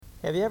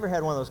Have you ever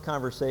had one of those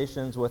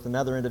conversations with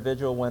another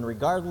individual when,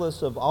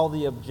 regardless of all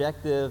the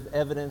objective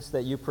evidence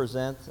that you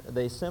present,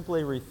 they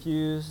simply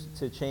refuse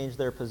to change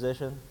their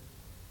position?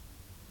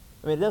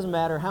 I mean, it doesn't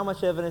matter how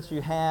much evidence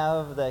you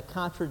have that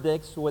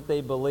contradicts what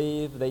they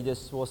believe, they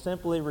just will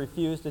simply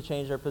refuse to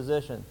change their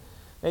position.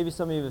 Maybe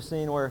some of you have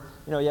seen where,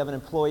 you have an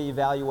employee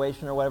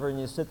evaluation or whatever, and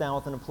you sit down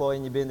with an employee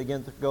and you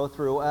begin to go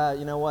through,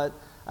 you know what,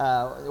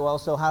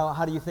 so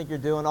how do you think you're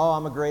doing? Oh,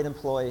 I'm a great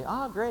employee.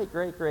 Oh, great.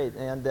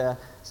 And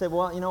say,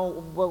 well,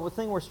 the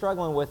thing we're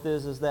struggling with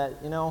is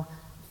that,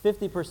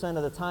 50%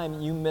 of the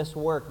time you miss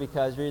work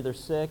because you're either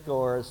sick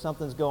or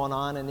something's going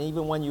on, and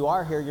even when you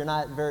are here, you're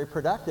not very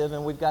productive,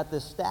 and we've got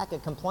this stack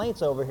of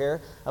complaints over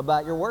here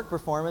about your work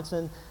performance,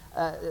 and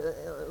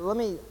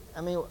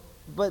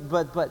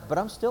but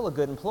I'm still a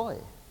good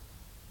employee.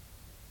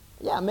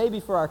 Yeah,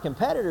 maybe for our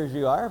competitors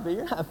you are, but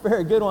you're not a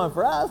very good one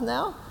for us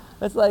now.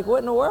 It's like, what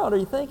in the world are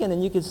you thinking?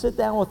 And you can sit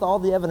down with all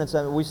the evidence.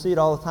 I mean, we see it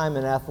all the time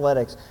in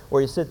athletics, where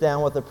you sit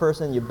down with a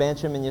person, you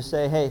bench him, and you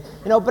say, hey,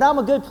 but I'm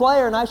a good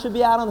player, and I should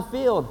be out on the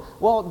field.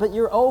 Well, but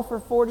you're 0 for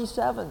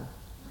 47.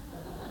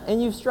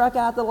 And you've struck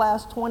out the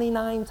last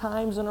 29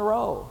 times in a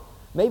row.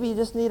 Maybe you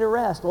just need a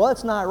rest. Well,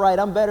 that's not right.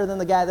 I'm better than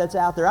the guy that's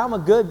out there. I'm a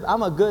good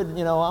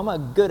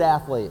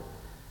athlete.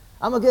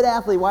 I'm a good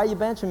athlete. Why are you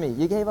benching me?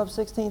 You gave up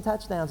 16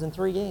 touchdowns in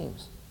 3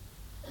 games.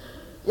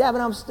 Yeah,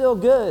 but I'm still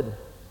good.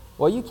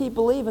 Well, you keep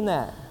believing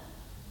that,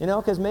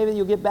 because maybe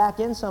you'll get back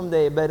in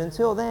someday, but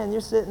until then, you're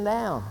sitting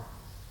down.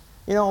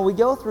 We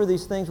go through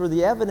these things where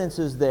the evidence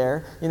is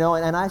there,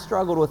 and I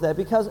struggled with that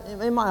because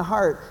in my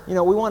heart, we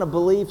want to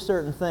believe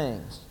certain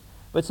things.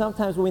 But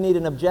sometimes we need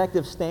an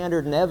objective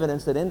standard and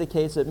evidence that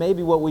indicates that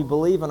maybe what we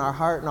believe in our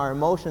heart and our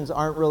emotions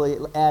aren't really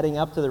adding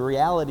up to the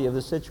reality of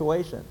the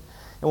situation.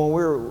 And when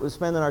we were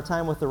spending our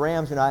time with the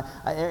Rams,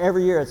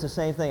 every year it's the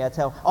same thing. I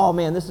tell, oh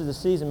man, this is the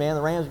season, man.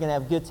 The Rams are going to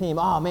have a good team.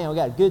 Oh man, we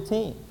got a good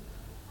team.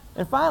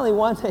 And finally,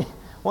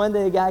 one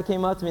day a guy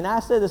came up to me, and I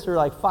said this for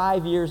like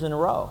 5 years in a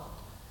row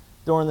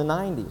during the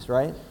 90s,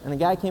 right? And a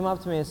guy came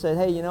up to me and said,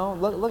 hey,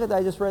 look at that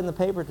I just read in the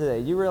paper today.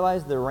 You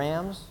realize the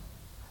Rams,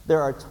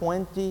 there are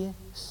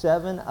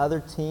 27 other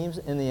teams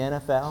in the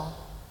NFL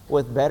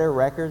with better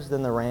records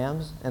than the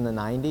Rams in the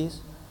 90s?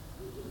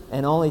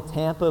 And only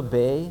Tampa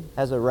Bay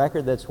has a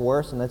record that's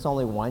worse, and that's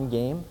only 1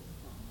 game?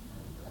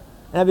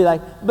 And I'd be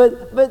like,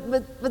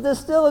 but they're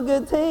still a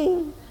good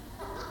team.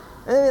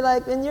 And they'd be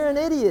like, and you're an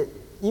idiot.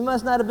 You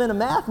must not have been a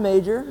math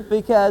major,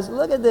 because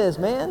look at this,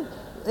 man.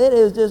 It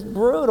is just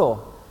brutal.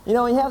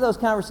 When you have those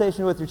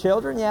conversations with your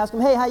children, you ask them,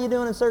 hey, how you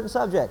doing in a certain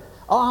subject?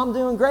 Oh, I'm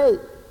doing great.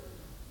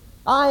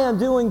 I am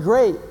doing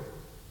great. And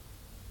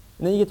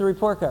then you get the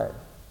report card.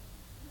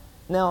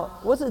 Now,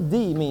 what's a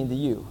D mean to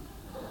you?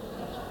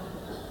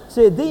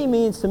 See, a D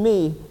means to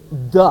me,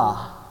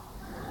 duh.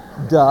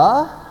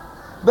 Duh.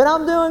 But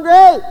I'm doing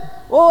great.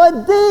 Well, a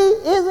D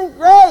isn't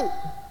great.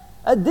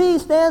 A D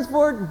stands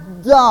for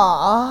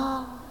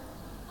duh.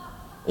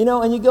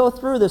 And you go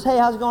through this. Hey,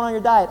 how's it going on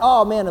your diet?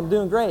 Oh, man, I'm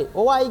doing great.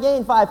 Well, why you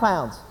gained 5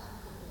 pounds?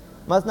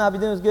 Must not be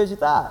doing as good as you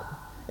thought.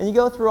 And you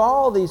go through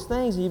all these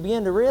things, and you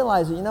begin to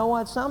realize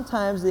that,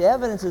 sometimes the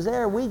evidence is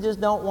there. We just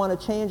don't want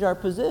to change our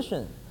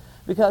position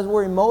because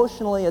we're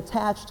emotionally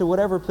attached to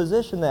whatever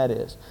position that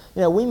is.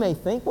 We may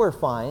think we're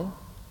fine,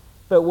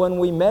 but when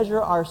we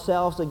measure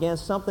ourselves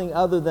against something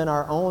other than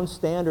our own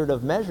standard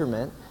of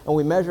measurement, and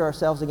we measure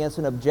ourselves against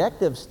an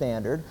objective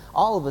standard,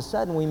 all of a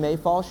sudden we may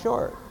fall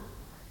short.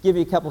 Give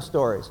you a couple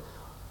stories.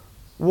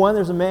 One,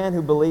 there's a man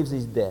who believes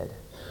he's dead.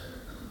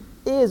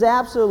 He is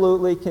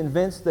absolutely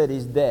convinced that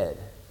he's dead.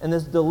 And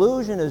this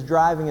delusion is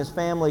driving his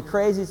family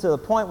crazy to the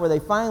point where they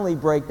finally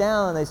break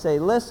down and they say,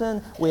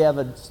 listen,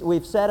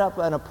 we've set up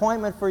an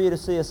appointment for you to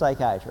see a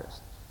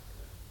psychiatrist.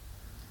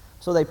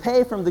 So they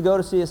pay for him to go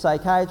to see a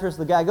psychiatrist.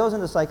 The guy goes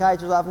into the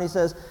psychiatrist's office and he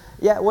says,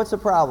 yeah, what's the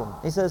problem?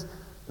 He says,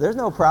 there's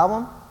no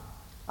problem.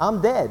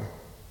 I'm dead.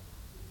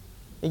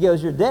 He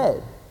goes, you're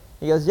dead?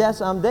 He goes, yes,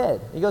 I'm dead.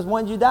 He goes,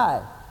 when did you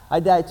die? I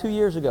died 2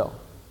 years ago.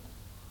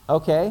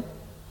 Okay.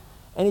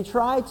 And he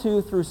tried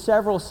to, through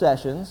several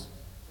sessions,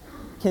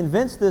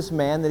 convince this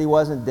man that he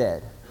wasn't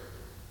dead.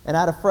 And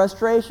out of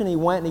frustration, he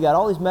went and he got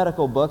all these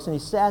medical books and he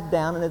sat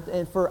down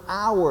and for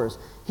hours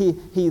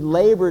he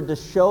labored to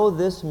show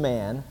this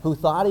man who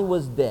thought he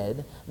was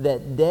dead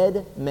that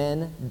dead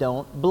men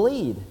don't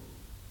bleed.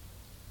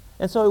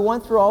 And so he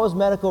went through all his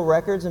medical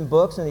records and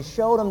books and he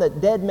showed him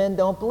that dead men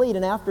don't bleed.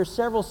 And after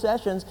several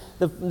sessions,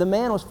 the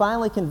man was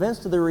finally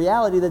convinced of the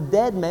reality that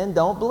dead men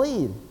don't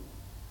bleed.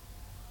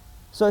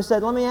 So he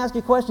said, let me ask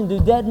you a question. Do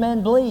dead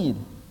men bleed?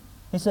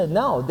 He said,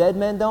 no, dead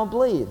men don't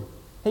bleed.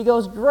 He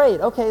goes, great.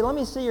 Okay, let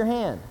me see your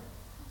hand.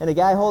 And the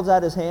guy holds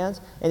out his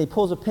hands and he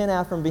pulls a pin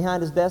out from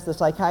behind his desk. The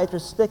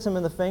psychiatrist sticks him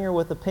in the finger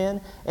with the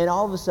pin, and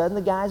all of a sudden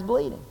the guy's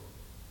bleeding.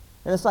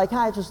 And the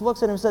psychiatrist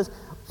looks at him and says,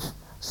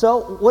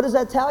 so what does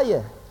that tell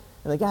you?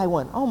 And the guy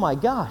went, oh my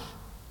gosh,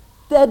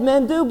 dead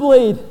men do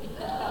bleed.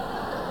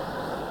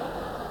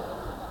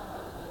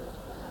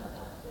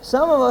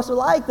 Some of us are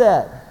like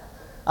that.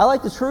 I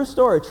like the true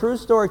story. True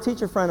story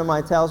teacher friend of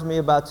mine tells me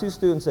about 2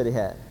 students that he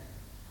had.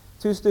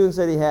 Two students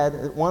that he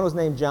had, one was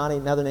named Johnny,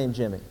 another named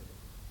Jimmy.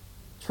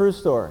 True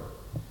story.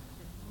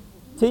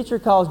 Teacher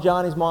calls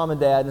Johnny's mom and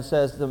dad and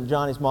says to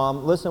Johnny's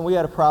mom, listen, we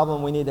got a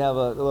problem. We need to have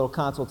a little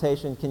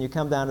consultation. Can you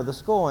come down to the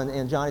school?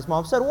 And Johnny's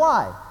mom said,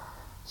 why?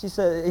 He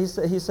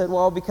said,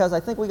 well, because I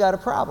think we got a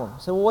problem. I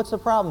said, well, what's the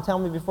problem? Tell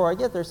me before I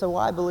get there. He said, well,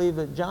 I believe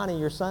that Johnny,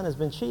 your son, has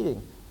been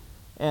cheating.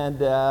 And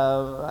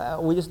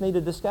we just need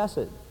to discuss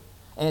it.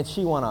 And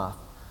she went off.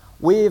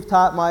 We've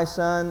taught my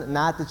son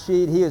not to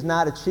cheat. He is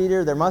not a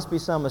cheater. There must be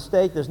some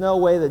mistake. There's no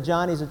way that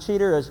Johnny's a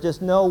cheater. There's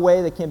just no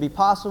way that can be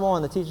possible.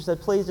 And the teacher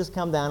said, please just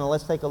come down and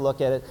let's take a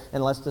look at it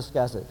and let's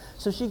discuss it.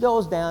 So she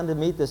goes down to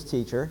meet this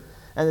teacher.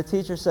 And the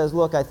teacher says,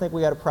 look, I think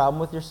we got a problem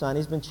with your son.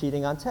 He's been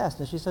cheating on tests.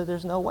 And she said,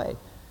 there's no way.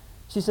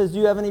 She says, do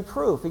you have any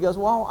proof? He goes,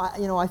 well,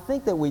 I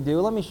think that we do.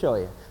 Let me show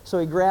you. So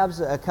he grabs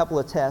a couple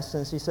of tests,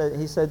 and he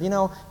said,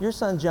 your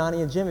son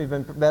Johnny and Jimmy have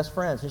been best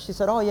friends. And she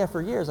said, oh, yeah,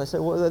 for years. I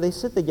said, well, they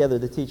sit together,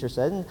 the teacher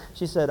said. And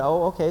she said,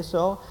 oh, okay,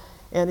 so.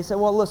 And he said,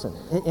 well, listen.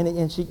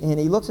 And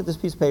he looks at this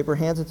piece of paper,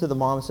 hands it to the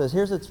mom, and says,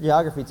 here's a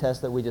geography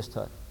test that we just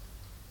took.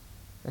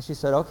 And she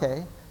said,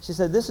 okay. She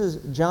said, this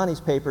is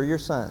Johnny's paper, your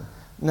son.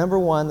 Number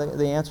one,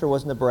 the answer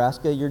was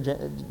Nebraska. Your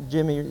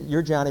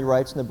Johnny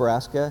writes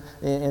Nebraska,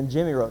 and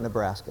Jimmy wrote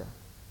Nebraska.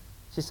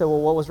 She said,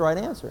 well, what was the right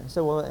answer? He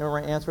said, well, the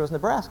right answer was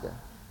Nebraska.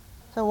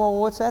 I said, well,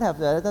 what's that have to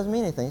do? That doesn't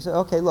mean anything. He said,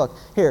 okay, look,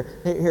 here,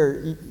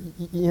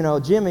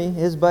 Jimmy,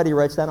 his buddy,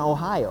 writes down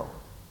Ohio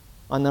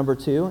on number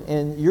 2,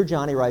 and your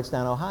Johnny writes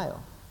down Ohio.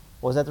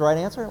 Was that the right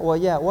answer? Well,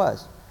 yeah, it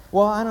was.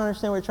 Well, I don't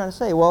understand what you're trying to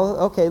say. Well,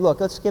 okay, look,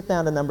 let's skip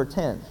down to number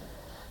 10.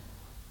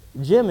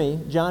 Jimmy,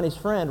 Johnny's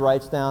friend,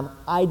 writes down,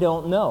 I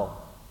don't know.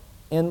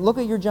 And look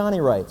at your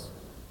Johnny writes,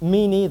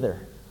 me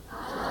neither.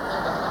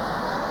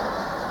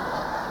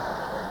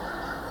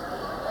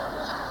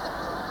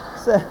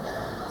 So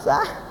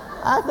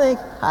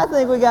I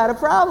think we got a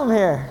problem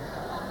here.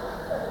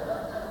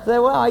 Say,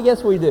 well, I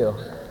guess we do.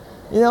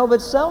 But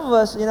some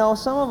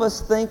of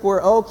us think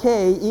we're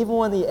okay even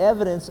when the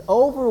evidence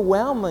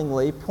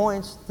overwhelmingly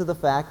points to the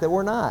fact that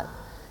we're not.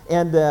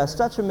 And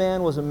such a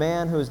man was a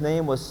man whose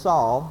name was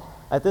Saul.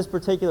 At this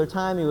particular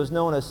time, he was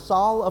known as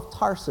Saul of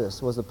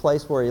Tarsus, was the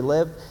place where he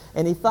lived.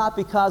 And he thought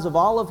because of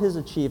all of his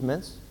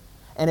achievements,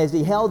 and as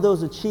he held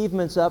those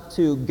achievements up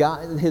to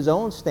God, his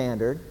own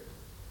standard,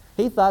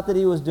 he thought that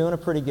he was doing a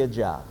pretty good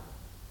job.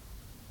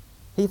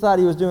 He thought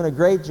he was doing a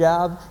great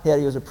job, that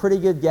he was a pretty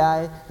good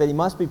guy, that he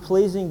must be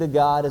pleasing to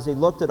God as he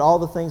looked at all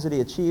the things that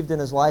he achieved in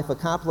his life,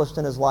 accomplished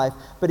in his life.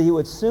 But he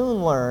would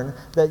soon learn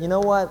that, you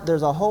know what,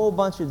 there's a whole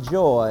bunch of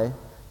joy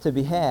to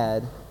be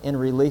had in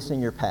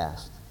releasing your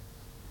past.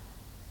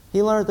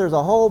 He learned there's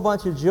a whole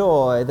bunch of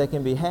joy that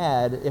can be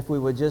had if we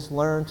would just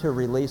learn to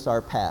release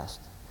our past.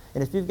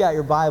 And if you've got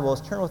your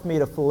Bibles, turn with me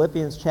to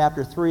Philippians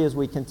chapter 3 as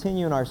we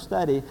continue in our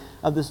study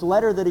of this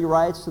letter that he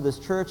writes to this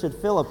church at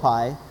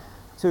Philippi,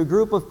 to a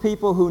group of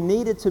people who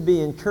needed to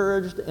be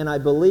encouraged, and I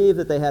believe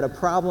that they had a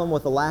problem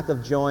with a lack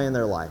of joy in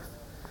their life.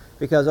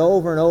 Because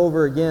over and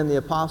over again, the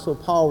Apostle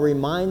Paul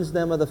reminds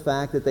them of the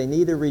fact that they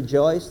need to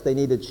rejoice, they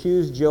need to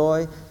choose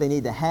joy, they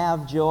need to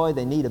have joy,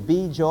 they need to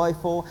be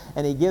joyful,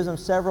 and he gives them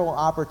several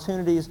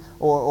opportunities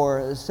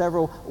or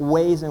several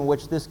ways in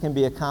which this can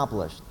be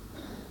accomplished.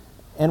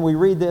 And we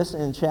read this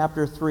in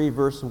chapter 3,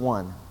 verse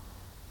 1.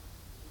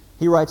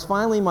 He writes,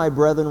 finally, my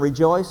brethren,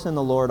 rejoice in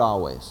the Lord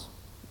always.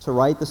 To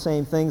write the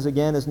same things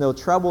again is no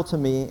trouble to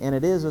me, and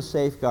it is a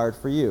safeguard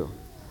for you.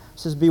 It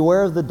says,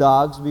 beware of the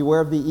dogs, beware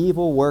of the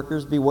evil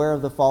workers, beware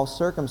of the false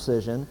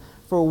circumcision,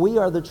 for we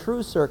are the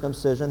true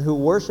circumcision who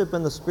worship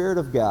in the Spirit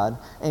of God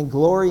and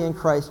glory in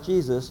Christ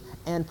Jesus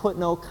and put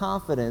no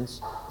confidence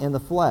in the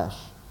flesh.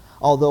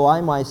 Although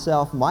I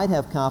myself might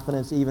have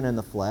confidence even in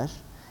the flesh,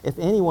 if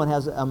anyone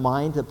has a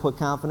mind to put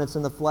confidence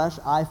in the flesh,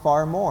 I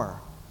far more.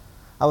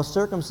 I was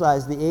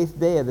circumcised the 8th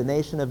day of the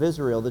nation of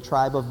Israel, the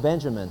tribe of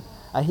Benjamin,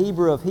 a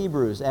Hebrew of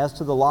Hebrews, as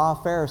to the law,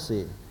 a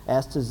Pharisee.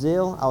 As to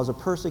zeal, I was a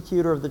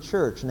persecutor of the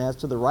church, and as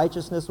to the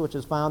righteousness which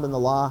is found in the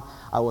law,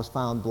 I was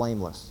found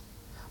blameless.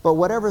 But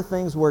whatever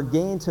things were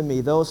gained to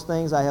me, those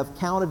things I have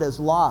counted as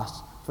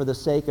loss for the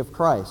sake of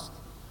Christ.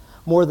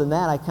 More than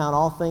that, I count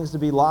all things to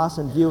be lost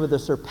in view of the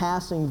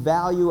surpassing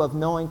value of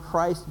knowing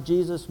Christ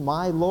Jesus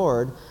my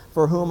Lord,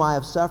 for whom I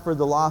have suffered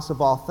the loss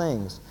of all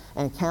things,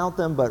 and count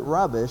them but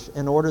rubbish,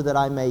 in order that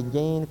I may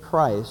gain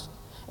Christ,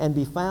 and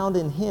be found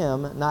in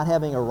him, not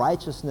having a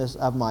righteousness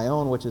of my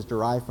own which is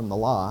derived from the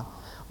law,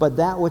 but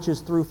that which is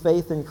through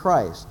faith in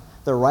Christ,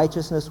 the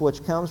righteousness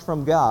which comes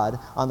from God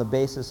on the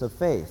basis of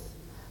faith,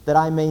 that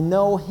I may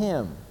know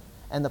him,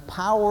 and the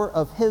power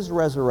of his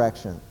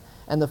resurrection,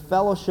 and the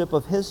fellowship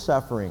of his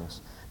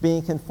sufferings,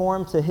 being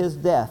conformed to his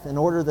death, in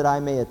order that I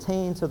may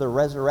attain to the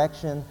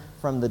resurrection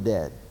from the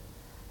dead.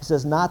 He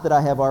says, not that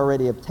I have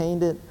already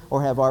obtained it,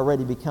 or have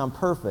already become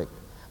perfect,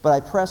 but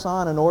I press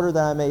on in order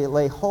that I may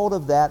lay hold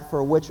of that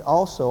for which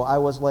also I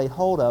was laid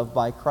hold of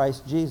by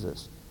Christ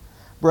Jesus.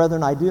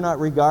 Brethren, I do not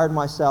regard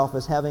myself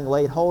as having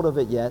laid hold of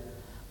it yet,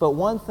 but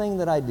one thing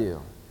that I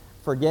do,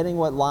 forgetting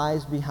what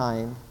lies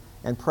behind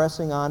and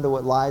pressing on to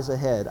what lies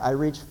ahead, I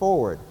reach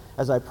forward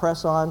as I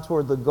press on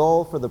toward the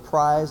goal for the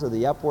prize of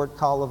the upward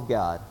call of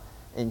God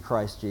in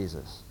Christ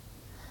Jesus.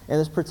 In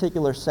this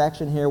particular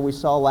section here, we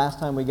saw last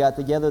time we got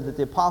together that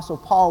the Apostle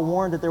Paul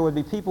warned that there would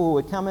be people who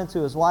would come into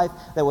his life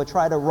that would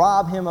try to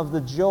rob him of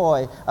the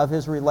joy of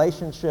his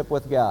relationship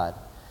with God.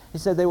 He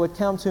said they would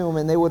come to him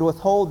and they would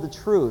withhold the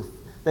truth.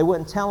 They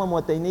wouldn't tell him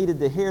what they needed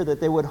to hear, that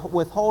they would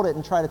withhold it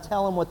and try to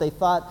tell him what they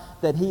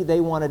thought that they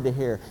wanted to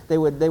hear. They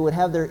would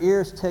have their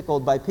ears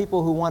tickled by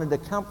people who wanted to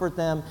comfort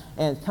them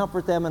and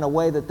comfort them in a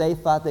way that they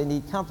thought they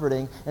need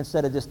comforting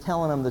instead of just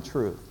telling them the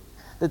truth.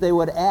 That they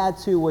would add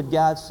to what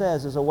God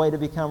says as a way to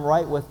become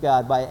right with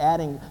God by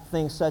adding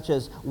things such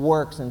as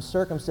works and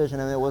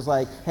circumcision. And it was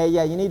like, hey,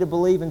 yeah, you need to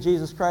believe in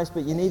Jesus Christ,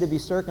 but you need to be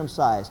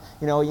circumcised.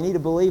 You know, you need to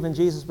believe in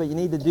Jesus, but you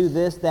need to do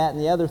this, that, and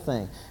the other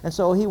thing. And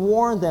so he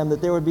warned them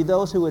that there would be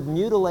those who would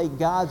mutilate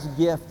God's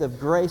gift of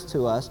grace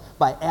to us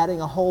by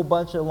adding a whole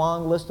bunch of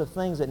long list of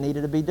things that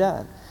needed to be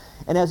done.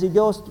 And as he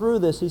goes through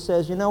this, he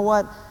says, you know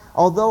what?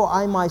 Although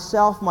I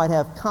myself might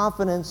have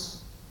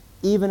confidence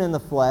even in the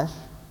flesh,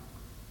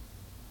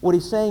 what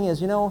he's saying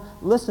is, you know,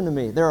 listen to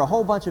me. There are a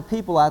whole bunch of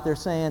people out there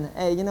saying,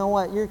 hey, you know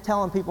what? You're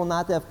telling people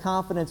not to have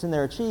confidence in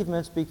their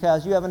achievements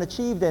because you haven't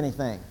achieved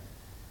anything.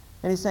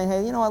 And he's saying,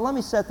 hey, you know what? Let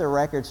me set the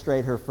record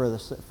straight here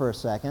for a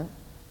second.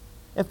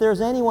 If there's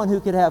anyone who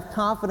could have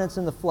confidence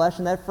in the flesh,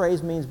 and that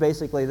phrase means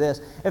basically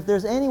this, if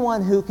there's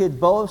anyone who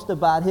could boast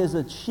about his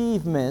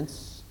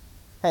achievements,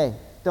 hey,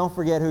 don't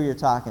forget who you're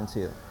talking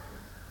to.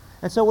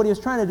 And so what he was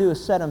trying to do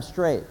is set them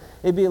straight.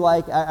 It'd be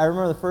like, I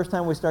remember the first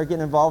time we started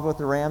getting involved with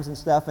the Rams and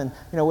stuff, and,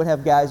 you know, we'd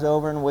have guys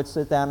over and we'd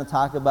sit down and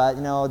talk about,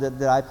 you know,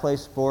 did I play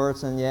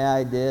sports, and yeah,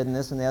 I did, and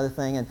this and the other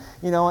thing, and,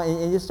 you know,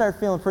 and you start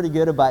feeling pretty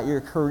good about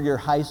your career, your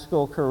high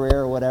school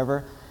career or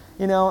whatever,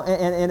 you know,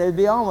 and it'd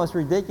be almost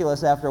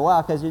ridiculous after a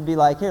while, because you'd be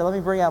like, here, let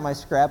me bring out my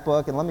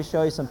scrapbook, and let me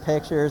show you some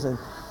pictures, and,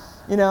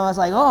 you know, it's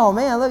like, oh,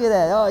 man, look at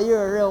that. Oh,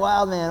 you're a real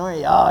wild man, weren't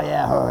you? Oh,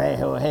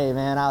 yeah, hey,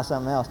 man, I was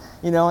something else.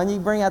 You know, and you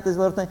bring out this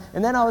little thing.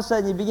 And then all of a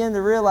sudden you begin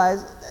to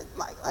realize,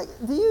 like,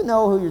 do you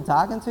know who you're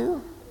talking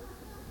to?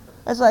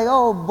 It's like,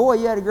 oh, boy,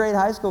 you had a great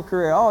high school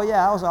career. Oh,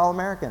 yeah, I was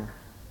All-American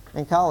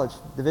in college,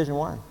 Division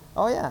I.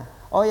 Oh, yeah.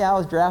 Oh, yeah, I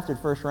was drafted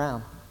first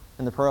round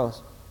in the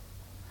pros.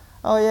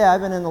 Oh, yeah,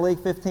 I've been in the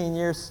league 15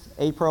 years,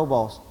 8 Pro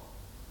Bowls.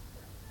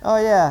 Oh,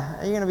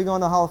 yeah, you're going to be going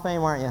to the Hall of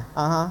Fame, aren't you?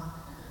 Uh-huh.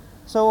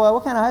 So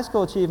what kind of high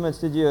school achievements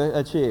did you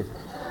achieve?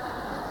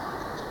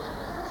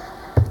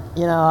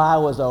 You know, I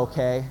was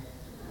okay.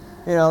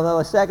 You know,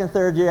 the second,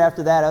 third year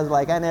after that, I was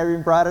like, I never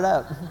even brought it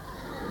up.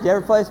 Did you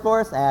ever play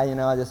sports? You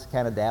know, I just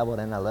kind of dabbled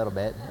in a little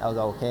bit. I was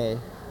okay.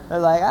 I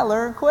was like, I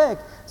learned quick.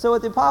 So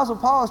what the Apostle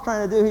Paul is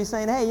trying to do, he's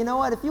saying, hey, you know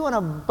what? If you want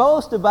to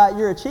boast about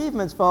your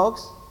achievements,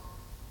 folks,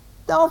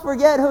 don't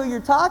forget who you're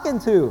talking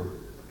to.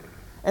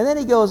 And then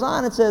he goes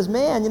on and says,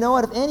 man, you know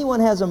what? If anyone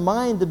has a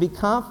mind to be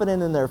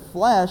confident in their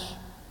flesh,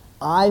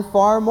 I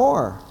far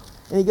more.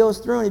 And he goes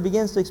through and he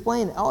begins to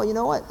explain, oh, you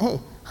know what? Hey,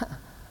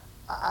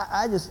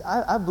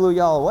 I blew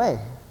y'all away.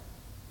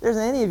 There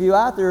isn't any of you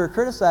out there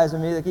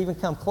criticizing me that can even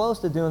come close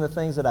to doing the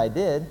things that I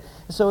did.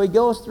 And so he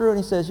goes through and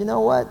he says, you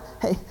know what?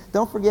 Hey,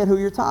 don't forget who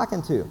you're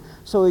talking to.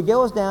 So he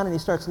goes down and he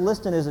starts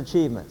listing his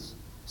achievements.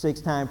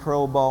 6-time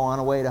Pro Bowl, on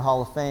a way to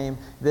Hall of Fame,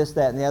 this,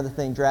 that, and the other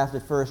thing,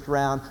 drafted first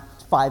round,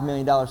 $5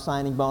 million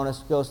signing bonus,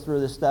 goes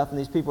through this stuff, and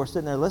these people are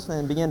sitting there listening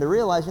and begin to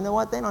realize, you know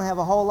what, they don't have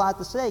a whole lot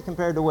to say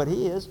compared to what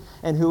he is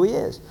and who he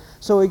is.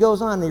 So he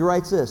goes on and he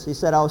writes this. He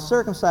said, I was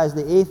circumcised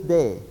the 8th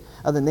day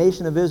of the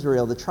nation of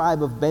Israel, the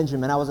tribe of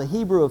Benjamin. I was a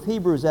Hebrew of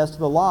Hebrews, as to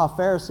the law, a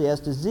Pharisee,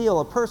 as to zeal,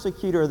 a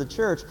persecutor of the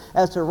church,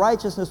 as to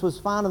righteousness was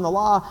found in the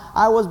law,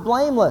 I was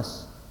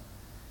blameless.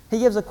 He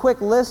gives a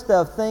quick list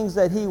of things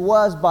that he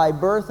was by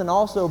birth and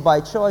also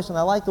by choice, and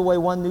I like the way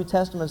one New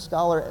Testament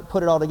scholar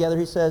put it all together.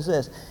 He says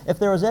this, if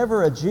there was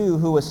ever a Jew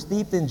who was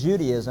steeped in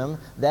Judaism,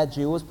 that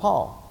Jew was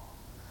Paul.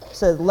 He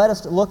said, let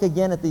us look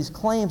again at these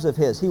claims of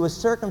his. He was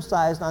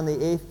circumcised on the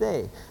 8th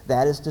day.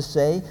 That is to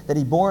say that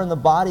he bore in the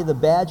body the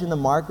badge and the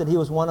mark that he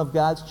was one of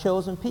God's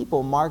chosen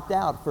people, marked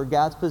out for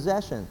God's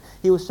possession.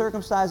 He was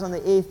circumcised on the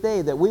 8th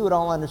day. That we would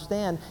all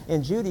understand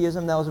in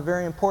Judaism, that was a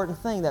very important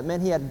thing. That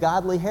meant he had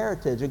godly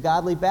heritage, a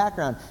godly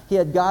background. He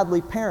had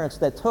godly parents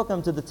that took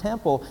him to the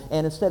temple,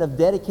 and instead of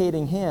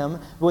dedicating him,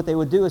 what they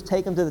would do is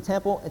take him to the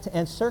temple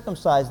and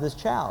circumcise this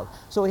child.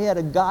 So he had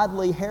a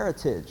godly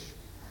heritage.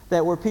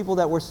 That were people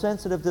that were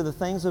sensitive to the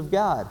things of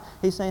God.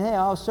 He's saying, hey,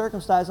 I was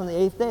circumcised on the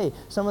 8th day.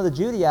 Some of the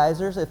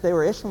Judaizers, if they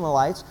were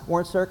Ishmaelites,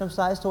 weren't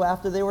circumcised till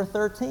after they were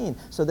 13.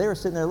 So they were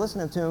sitting there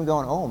listening to him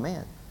going, oh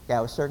man,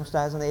 guy was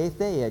circumcised on the 8th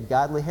day. He had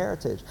godly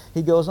heritage.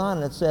 He goes on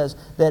and it says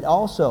that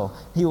also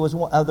he was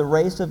of the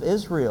race of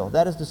Israel.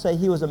 That is to say,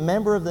 he was a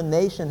member of the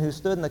nation who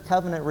stood in the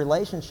covenant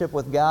relationship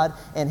with God,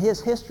 and his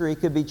history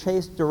could be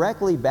traced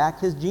directly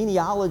back, his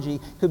genealogy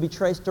could be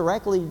traced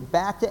directly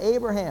back to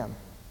Abraham.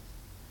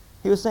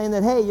 He was saying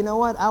that, hey, you know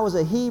what? I was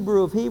a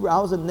Hebrew of Hebrew. I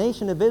was a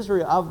nation of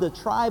Israel, of the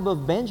tribe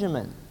of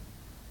Benjamin.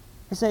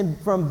 He's saying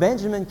from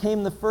Benjamin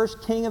came the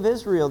first king of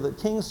Israel, the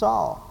King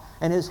Saul.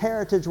 And his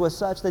heritage was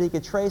such that he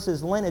could trace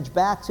his lineage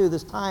back to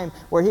this time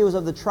where he was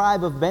of the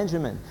tribe of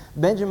Benjamin.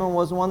 Benjamin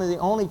was the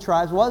only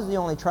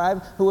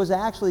tribe who was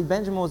actually,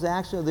 Benjamin was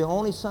actually the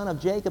only son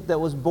of Jacob that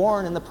was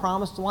born in the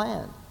promised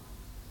land.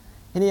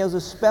 And he has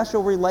a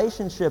special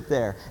relationship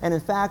there. And in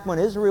fact, when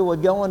Israel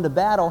would go into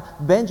battle,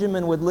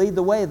 Benjamin would lead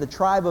the way. The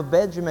tribe of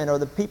Benjamin, or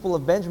the people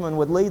of Benjamin,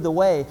 would lead the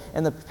way,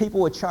 and the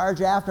people would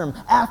charge after him.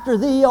 After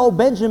thee, O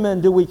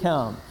Benjamin, do we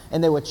come.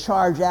 And they would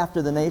charge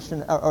after the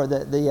nation, or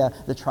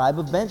the tribe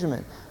of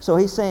Benjamin. So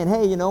he's saying,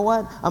 hey, you know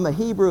what? I'm a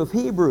Hebrew of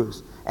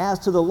Hebrews. As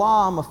to the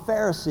law, I'm a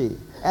Pharisee.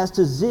 As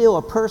to zeal,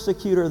 a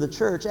persecutor of the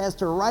church. As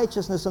to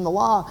righteousness in the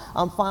law,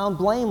 I'm found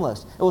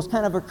blameless. It was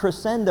kind of a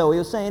crescendo. He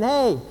was saying,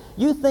 hey,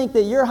 you think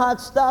that you're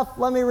hot stuff?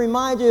 Let me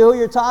remind you who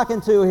you're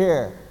talking to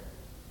here.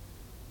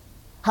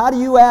 How do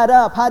you add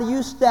up? How do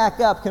you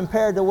stack up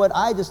compared to what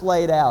I just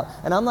laid out?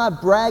 And I'm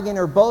not bragging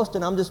or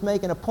boasting. I'm just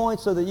making a point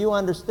so that you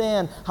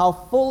understand how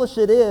foolish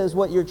it is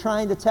what you're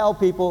trying to tell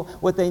people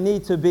what they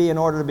need to be in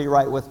order to be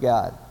right with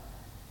God.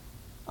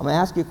 I'm going to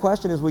ask you a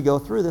question as we go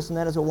through this, and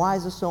that is, why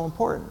is this so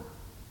important?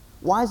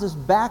 Why is this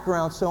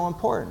background so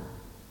important?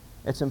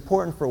 It's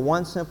important for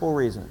one simple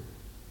reason.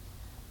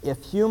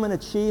 If human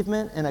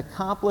achievement and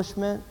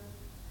accomplishment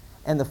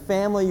and the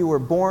family you were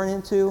born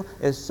into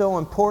is so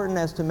important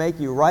as to make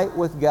you right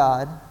with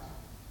God,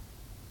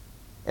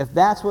 if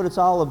that's what it's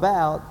all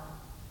about,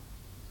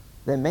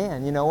 then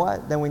man, you know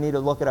what? Then we need to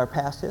look at our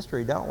past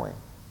history, don't we?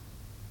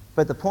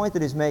 But the point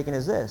that he's making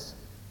is this.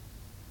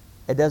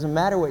 It doesn't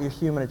matter what your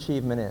human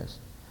achievement is.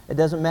 It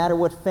doesn't matter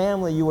what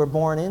family you were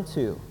born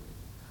into.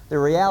 The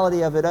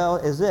reality of it all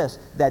is this: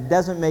 that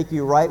doesn't make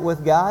you right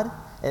with God.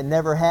 It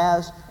never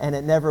has, and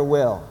it never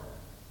will.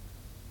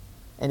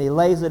 And he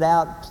lays it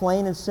out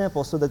plain and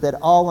simple so that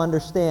all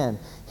understand.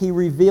 He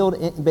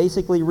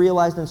basically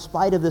realized, in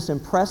spite of this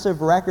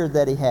impressive record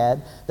that he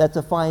had, that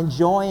to find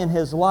joy in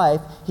his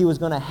life, he was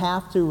going to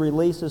have to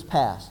release his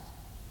past.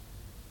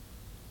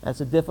 That's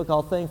a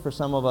difficult thing for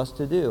some of us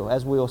to do,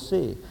 as we'll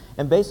see.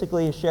 And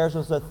basically, he shares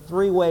with us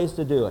 3 ways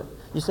to do it.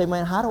 You say,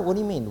 man, what do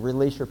you mean,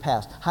 release your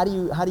past? How do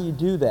you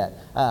do that?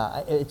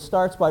 It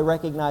starts by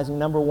recognizing,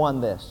 number one,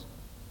 this: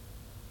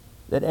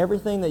 that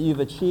everything that you've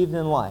achieved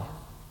in life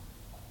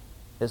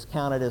is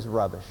counted as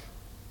rubbish.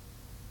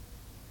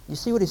 You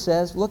see what he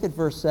says? Look at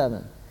verse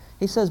 7.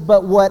 He says,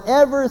 but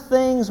whatever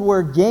things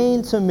were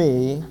gained to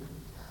me,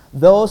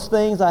 those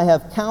things I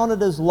have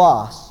counted as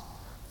loss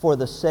for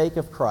the sake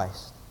of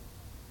Christ.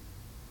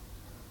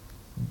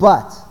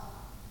 But,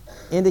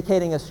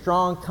 indicating a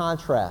strong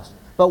contrast.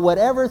 But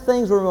whatever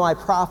things were my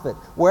profit,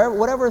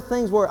 whatever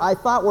things I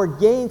thought were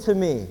gain to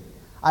me,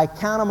 I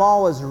count them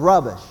all as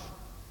rubbish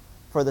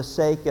for the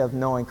sake of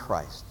knowing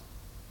Christ.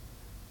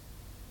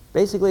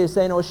 Basically, he's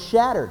saying it was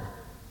shattered.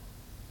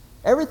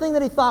 Everything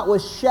that he thought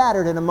was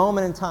shattered in a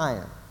moment in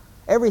time.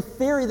 Every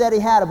theory that he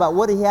had about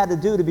what he had to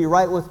do to be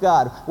right with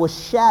God was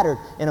shattered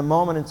in a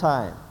moment in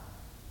time.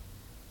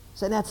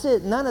 Saying, that's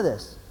it, none of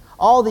this.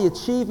 All the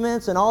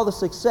achievements and all the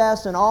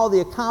success and all the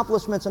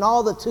accomplishments and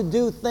all the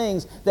to-do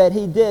things that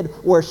he did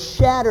were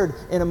shattered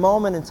in a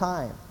moment in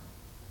time.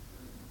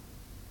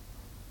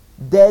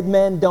 Dead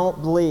men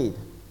don't bleed.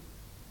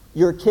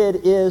 Your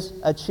kid is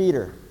a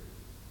cheater.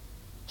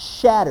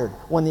 Shattered.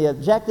 When the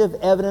objective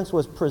evidence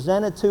was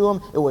presented to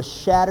him, it was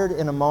shattered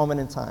in a moment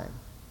in time.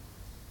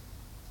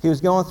 He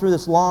was going through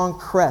this long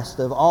crest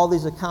of all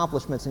these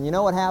accomplishments, and you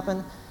know what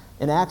happened?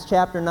 In Acts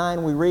chapter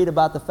 9, we read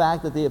about the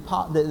fact that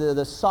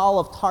the Saul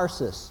of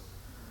Tarsus,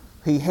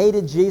 he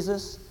hated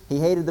Jesus, he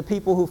hated the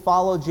people who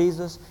followed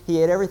Jesus, he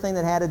hated everything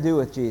that had to do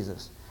with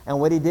Jesus. And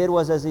what he did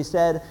was, as he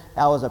said,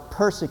 I was a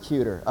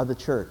persecutor of the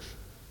church.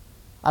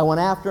 I went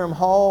after him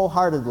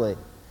wholeheartedly. It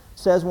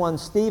says when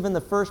Stephen,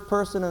 the first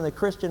person in the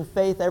Christian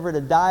faith ever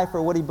to die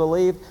for what he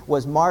believed,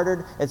 was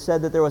martyred, it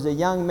said that there was a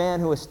young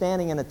man who was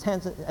standing in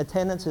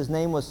attendance. His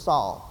name was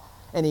Saul.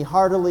 And he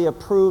heartily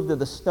approved of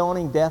the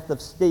stoning death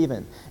of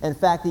Stephen. In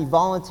fact, he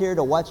volunteered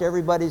to watch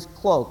everybody's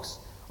cloaks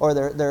or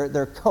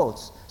their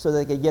coats so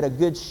they could get a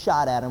good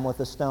shot at him with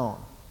a stone.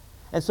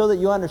 And so that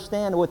you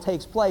understand what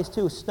takes place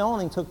too,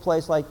 stoning took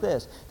place like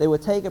this. They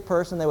would take a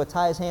person, they would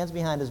tie his hands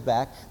behind his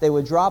back, they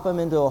would drop him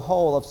into a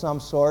hole of some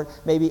sort,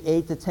 maybe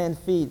 8 to 10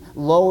 feet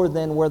lower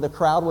than where the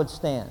crowd would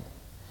stand.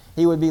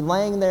 He would be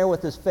laying there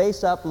with his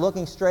face up,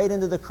 looking straight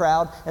into the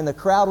crowd, and the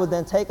crowd would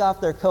then take off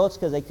their coats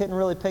because they couldn't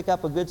really pick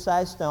up a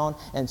good-sized stone,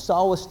 and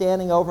Saul was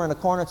standing over in a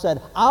corner and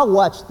said, I'll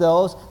watch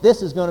those,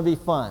 this is going to be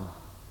fun.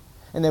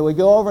 And they would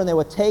go over and they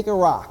would take a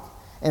rock,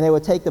 and they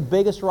would take the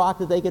biggest rock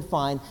that they could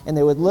find, and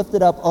they would lift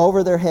it up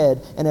over their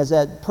head, and as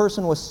that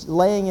person was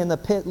laying in the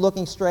pit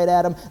looking straight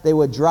at them, they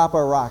would drop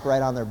a rock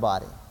right on their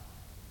body.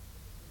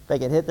 If they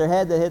could hit their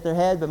head, they hit their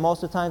head, but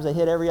most of the times they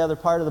hit every other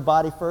part of the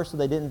body first so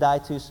they didn't die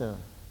too soon.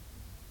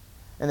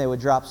 And they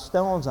would drop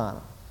stones on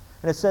him.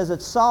 And it says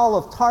that Saul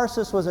of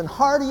Tarsus was in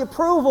hearty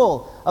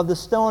approval of the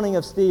stoning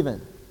of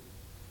Stephen.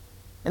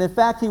 And in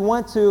fact, he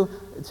went to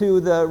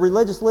the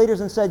religious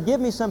leaders and said,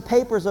 give me some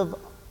papers of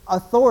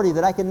authority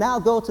that I can now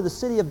go to the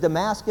city of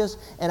Damascus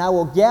and I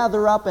will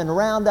gather up and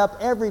round up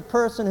every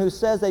person who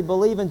says they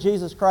believe in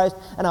Jesus Christ,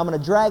 and I'm going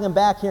to drag them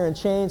back here in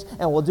chains,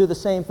 and we'll do the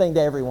same thing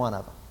to every one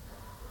of them.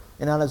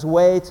 And on his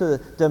way to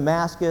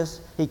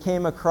Damascus, he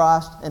came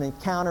across an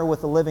encounter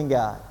with the living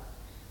God.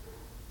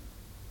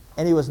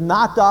 And he was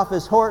knocked off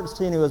his horse,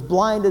 and he was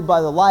blinded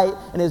by the light,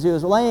 and as he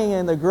was laying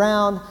in the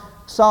ground,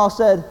 Saul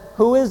said,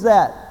 "Who is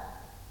that?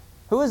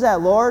 Who is that,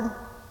 Lord?" And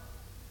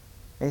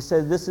he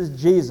said, "This is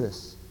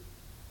Jesus.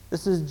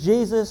 This is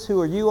Jesus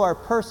who you are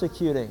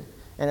persecuting.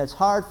 And it's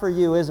hard for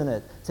you, isn't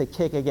it, to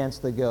kick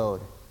against the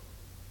goad?"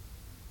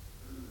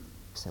 You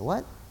say,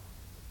 what?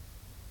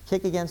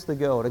 Kick against the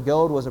goad. A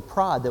goad was a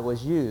prod that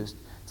was used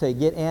to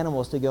get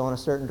animals to go in a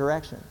certain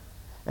direction.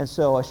 And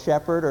so a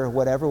shepherd or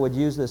whatever would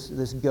use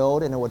this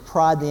goad, and it would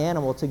prod the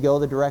animal to go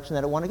the direction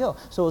that it wanted to go.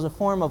 So it was a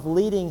form of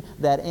leading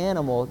that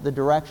animal the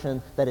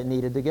direction that it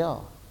needed to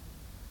go.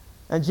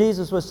 And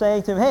Jesus was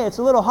saying to him, "Hey, it's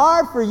a little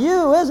hard for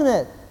you, isn't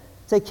it,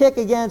 to kick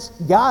against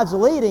God's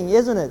leading,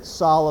 isn't it,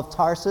 Saul of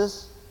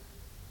Tarsus?"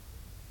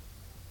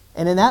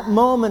 And in that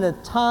moment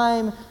of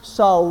time,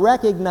 Saul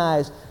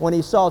recognized, when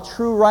he saw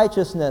true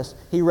righteousness,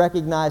 he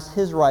recognized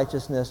his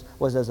righteousness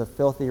was as a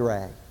filthy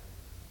rag.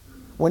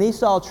 When he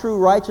saw true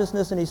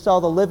righteousness and he saw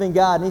the living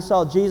God and he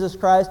saw Jesus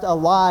Christ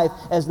alive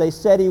as they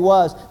said he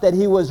was, that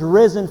he was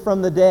risen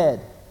from the dead,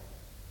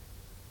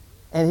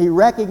 and he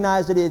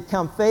recognized that he had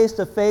come face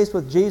to face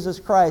with Jesus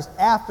Christ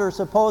after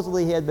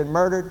supposedly he had been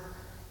murdered,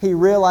 he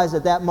realized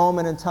at that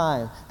moment in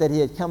time that he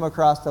had come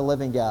across the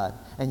living God.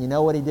 And you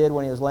know what he did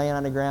when he was laying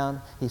on the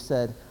ground? He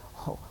said,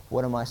 "Oh,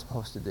 what am I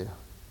supposed to do?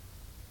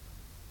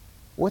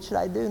 What should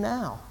I do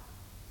now?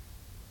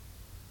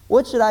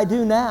 What should I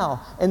do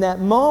now?" In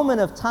that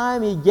moment of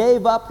time, he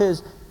gave up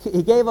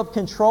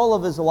control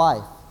of his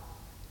life.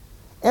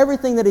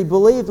 Everything that he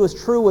believed was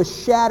true was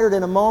shattered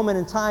in a moment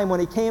in time when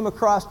he came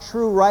across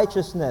true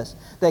righteousness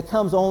that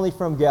comes only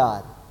from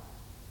God.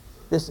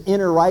 This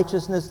inner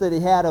righteousness that he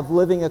had of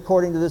living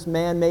according to this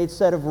man-made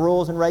set of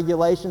rules and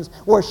regulations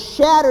were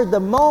shattered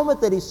the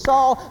moment that he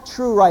saw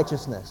true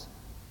righteousness.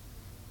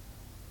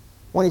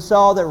 When he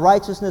saw that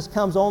righteousness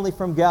comes only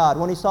from God,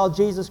 when he saw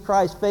Jesus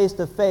Christ face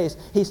to face,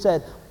 he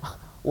said,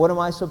 "What am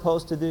I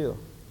supposed to do?"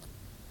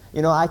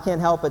 You know, I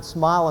can't help but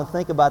smile and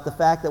think about the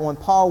fact that when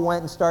Paul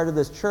went and started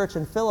this church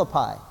in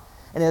Philippi,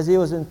 and as he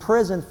was in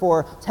prison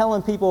for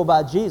telling people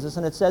about Jesus,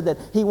 and it said that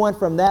he went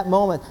from that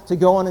moment to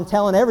going and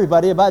telling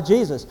everybody about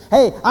Jesus.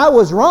 "Hey, I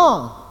was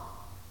wrong.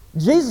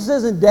 Jesus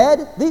isn't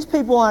dead. These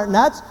people aren't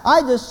nuts.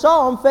 I just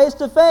saw him face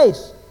to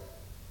face.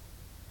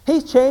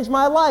 He's changed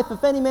my life.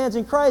 If any man's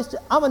in Christ,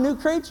 I'm a new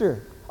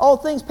creature.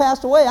 Old things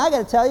passed away. I got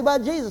to tell you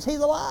about Jesus.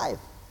 He's alive."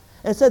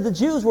 And it said the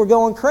Jews were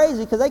going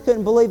crazy because they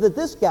couldn't believe that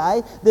this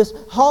guy, this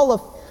Hall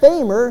of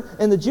Famer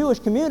in the Jewish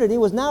community,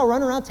 was now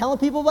running around telling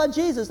people about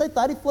Jesus. They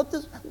thought he flipped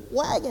his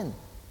wagon.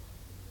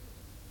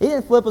 He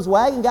didn't flip his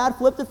wagon. God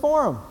flipped it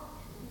for him.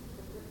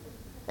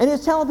 And he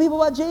was telling people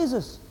about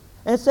Jesus.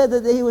 And it said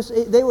that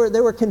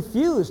they were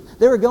confused.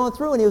 They were going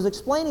through, and he was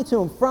explaining to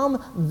them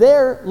from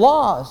their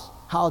laws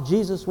how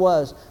Jesus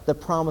was the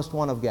promised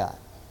one of God.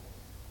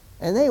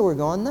 And they were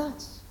going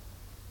nuts.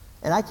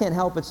 And I can't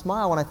help but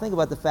smile when I think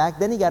about the fact,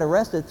 then he got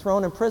arrested,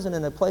 thrown in prison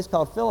in a place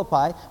called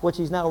Philippi, which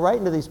he's now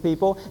writing to these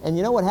people. And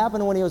you know what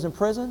happened when he was in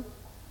prison?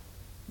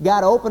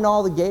 God opened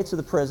all the gates of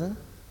the prison.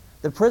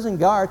 The prison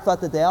guard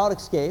thought that they all had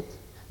escaped.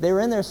 They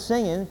were in there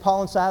singing.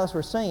 Paul and Silas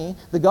were singing.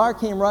 The guard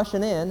came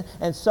rushing in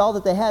and saw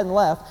that they hadn't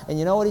left. And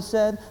you know what he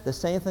said? The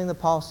same thing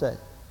that Paul said.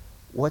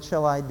 "What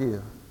shall I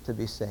do to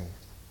be saved?"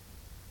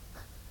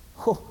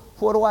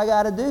 What do I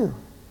got to do?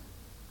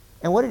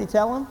 And what did he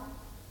tell him?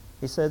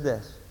 He said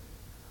this: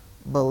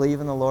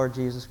 "Believe in the Lord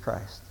Jesus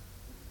Christ,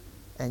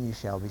 and you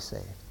shall be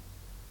saved."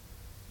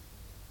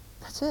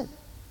 That's it. It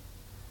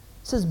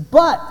says,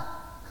 but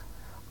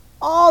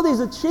all these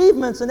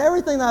achievements and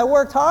everything that I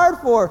worked hard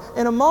for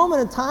in a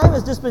moment in time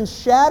has just been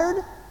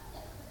shattered.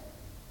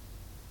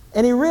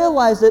 And he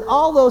realized that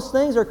all those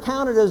things are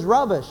counted as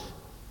rubbish.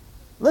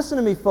 Listen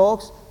to me,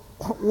 folks.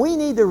 We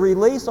need to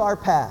release our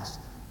past.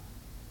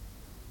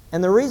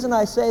 And the reason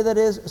I say that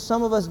is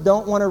some of us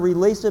don't want to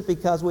release it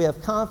because we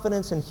have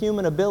confidence in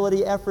human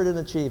ability, effort, and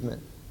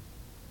achievement.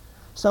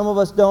 Some of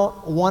us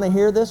don't want to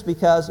hear this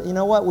because, you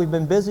know what, we've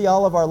been busy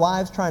all of our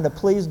lives trying to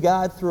please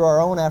God through our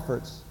own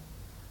efforts.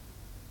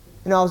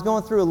 You know, I was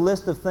going through a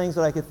list of things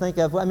that I could think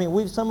of. I mean,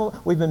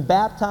 we've been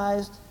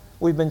baptized,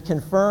 we've been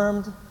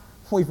confirmed,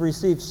 we've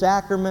received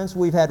sacraments,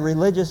 we've had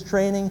religious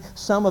training.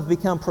 Some have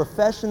become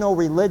professional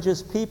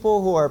religious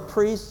people who are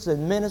priests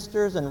and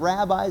ministers and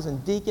rabbis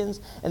and deacons,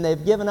 and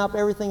they've given up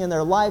everything in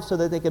their life so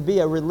that they could be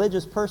a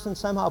religious person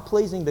somehow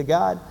pleasing to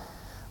God.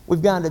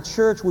 We've gone to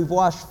church, we've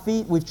washed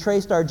feet, we've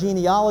traced our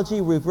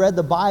genealogy, we've read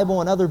the Bible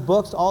and other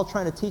books, all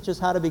trying to teach us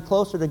how to be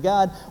closer to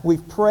God.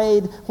 We've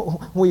prayed,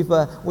 we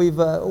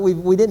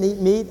didn't eat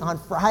meat on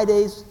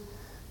Fridays.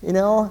 You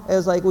know, it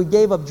was like we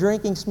gave up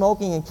drinking,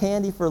 smoking, and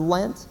candy for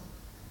Lent.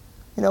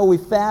 We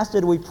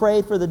fasted, we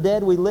prayed for the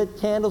dead, we lit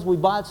candles, we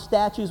bought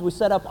statues, we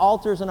set up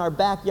altars in our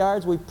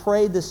backyards, we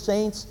prayed the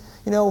saints.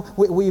 You go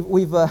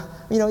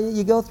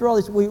through all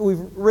these. We've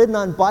ridden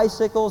on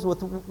bicycles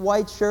with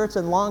white shirts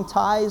and long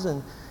ties,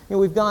 and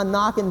we've gone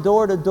knocking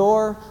door to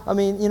door.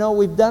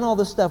 We've done all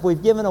this stuff.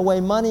 We've given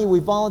away money.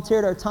 We've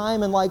volunteered our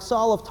time, and like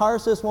Saul of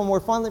Tarsus, when we're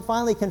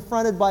finally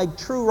confronted by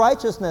true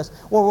righteousness,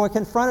 when we're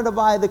confronted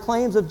by the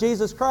claims of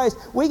Jesus Christ,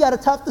 we got a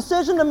tough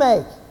decision to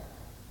make.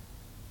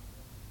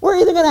 We're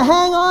either going to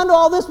hang on to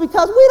all this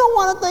because we don't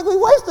want to think we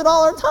wasted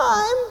all our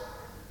time.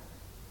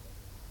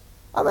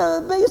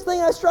 The biggest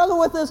thing I struggle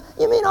with is,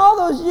 you mean all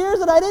those years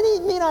that I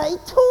didn't eat? I ate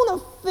tuna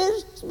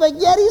fish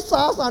spaghetti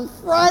sauce on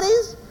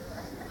Fridays?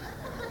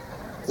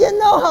 Do you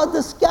know how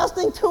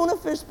disgusting tuna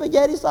fish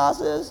spaghetti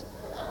sauce is?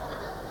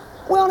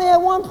 We only had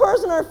one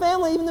person in our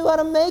family even knew how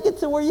to make it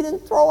to where you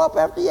didn't throw up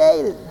after you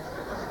ate it.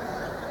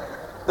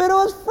 But it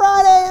was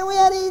Friday and we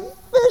had to eat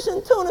fish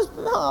and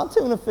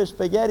tuna fish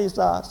spaghetti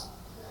sauce.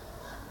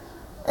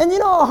 And you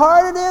know how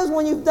hard it is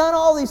when you've done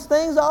all these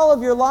things all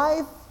of your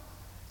life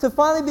to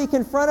finally be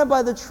confronted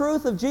by the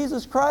truth of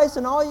Jesus Christ,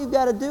 and all you've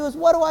got to do is,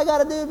 what do I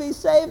got to do to be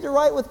saved or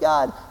right with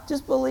God?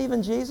 Just believe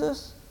in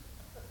Jesus?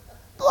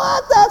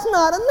 But that's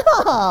not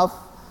enough.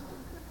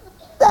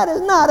 That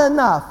is not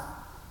enough.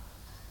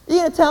 You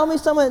going to tell me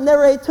someone that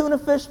never ate tuna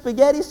fish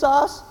spaghetti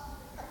sauce,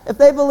 if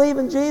they believe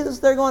in Jesus,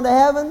 they're going to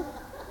heaven?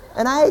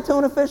 And I ate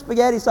tuna fish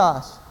spaghetti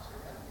sauce.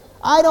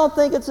 I don't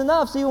think it's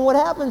enough. See, what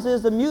happens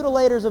is the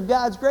mutilators of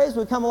God's grace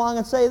would come along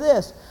and say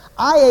this: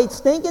 I ate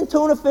stinking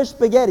tuna fish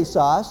spaghetti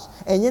sauce,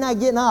 and you're not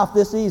getting off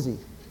this easy.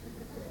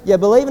 You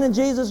believing in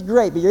Jesus,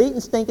 great, but you're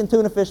eating stinking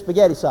tuna fish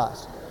spaghetti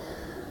sauce.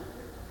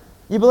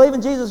 You believe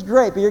in Jesus,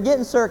 great, but you're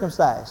getting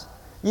circumcised.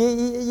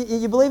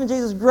 You believe in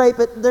Jesus, great,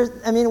 but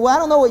I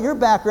don't know what your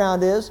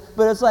background is,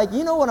 but it's like,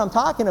 you know what I'm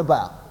talking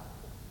about.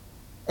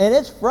 And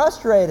it's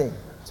frustrating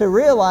to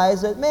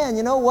realize that, man,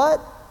 you know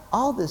what?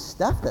 All this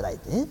stuff that I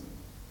did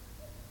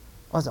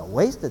was a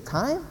waste of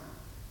time.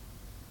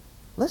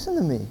 Listen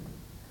to me.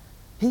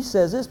 He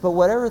says this, but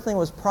whatever thing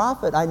was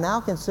profit, I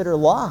now consider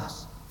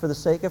loss for the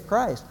sake of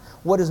Christ.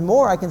 What is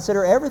more, I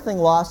consider everything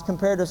lost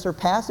compared to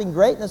surpassing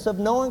greatness of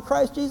knowing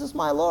Christ Jesus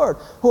my Lord,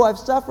 who I've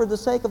suffered the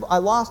sake of. I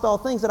lost all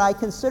things, that I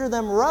consider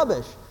them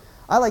rubbish.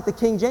 I like the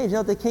King James. You know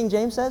what the King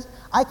James says?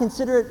 I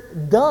consider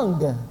it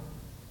dung.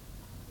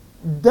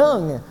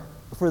 Dung,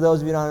 for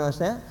those of you who don't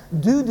understand.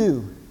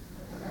 Doo-doo.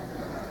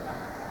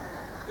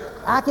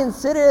 I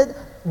consider it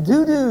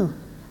doo-doo.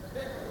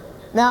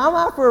 Now, I'm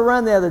out for a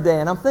run the other day,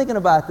 and I'm thinking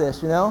about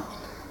this,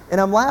 And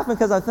I'm laughing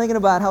because I'm thinking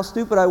about how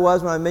stupid I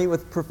was when I meet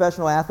with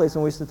professional athletes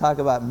and we used to talk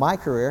about my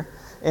career.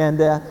 And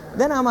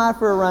then I'm out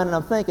for a run, and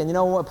I'm thinking,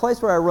 a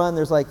place where I run,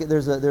 there's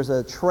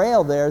a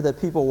trail there that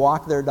people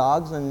walk their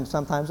dogs and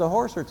sometimes a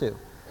horse or two.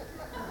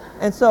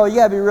 And so you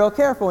got to be real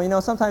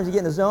careful. Sometimes you get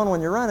in a zone when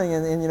you're running,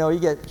 and you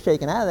get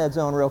shaken out of that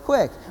zone real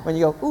quick. When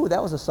you go, ooh,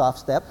 that was a soft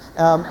step.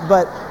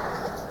 But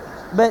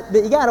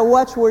you got to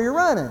watch where you're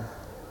running.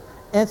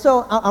 And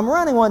so I'm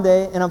running one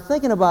day, and I'm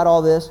thinking about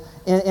all this,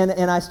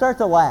 and I start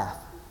to laugh.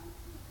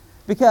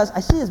 Because I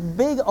see this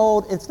big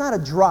old, it's not a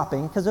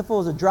dropping, because if it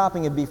was a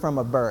dropping, it'd be from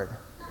a bird.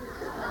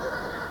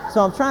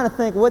 So I'm trying to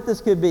think what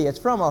this could be. It's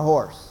from a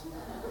horse.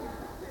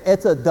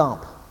 It's a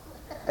dump.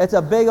 It's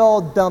a big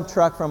old dump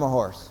truck from a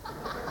horse.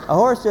 A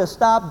horse just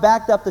stopped,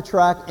 backed up the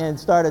truck, and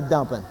started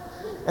dumping.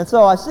 And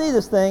so I see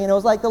this thing, and it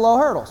was like the low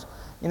hurdles.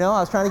 I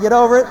was trying to get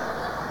over it.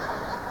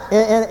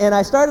 And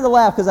I started to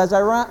laugh because as I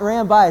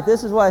ran by it,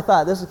 this is what I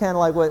thought. This is kind of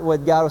like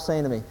what God was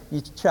saying to me.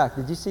 Chuck,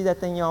 did you see that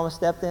thing you almost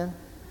stepped in?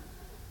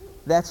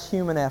 That's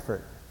human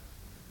effort.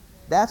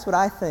 That's what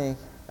I think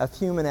of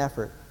human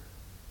effort.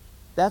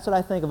 That's what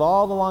I think of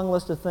all the long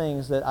list of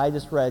things that I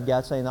just read,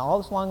 God saying, all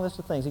this long list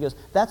of things. He goes,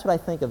 that's what I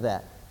think of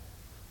that.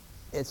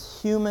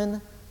 It's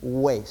human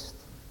waste.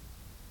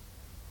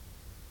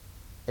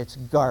 It's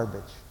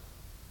garbage.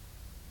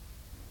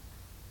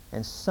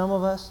 And some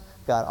of us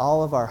got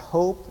all of our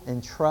hope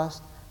and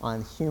trust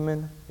on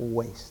human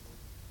waste.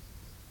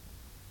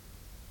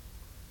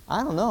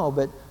 I don't know,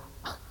 but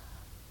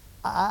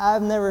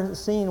I've never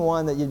seen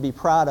one that you'd be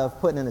proud of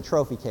putting in a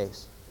trophy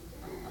case.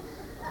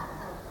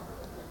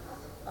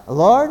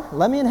 Lord,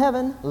 let me in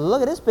heaven.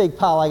 Look at this big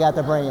pile I got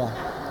to bring you.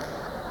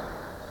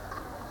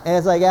 And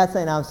it's like God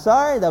saying, I'm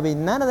sorry, there'll be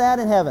none of that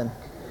in heaven.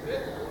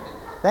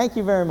 Thank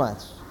you very much.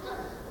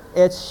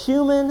 It's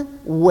human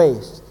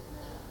waste.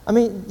 I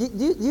mean,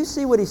 do you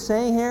see what he's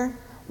saying here?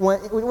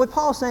 What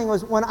Paul's saying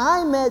was, when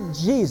I met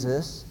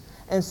Jesus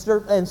and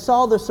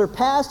saw the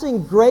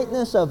surpassing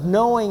greatness of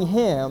knowing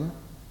Him,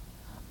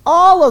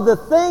 all of the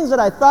things that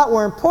I thought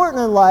were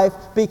important in life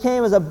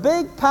became as a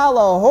big pile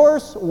of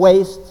horse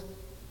waste,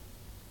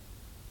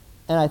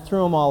 and I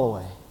threw them all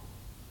away.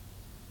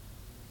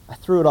 I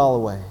threw it all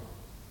away.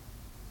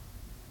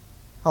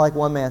 Like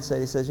one man said,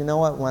 he says, you know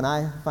what? When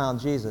I found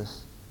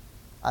Jesus,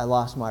 I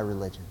lost my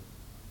religion.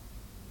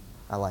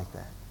 I like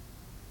that.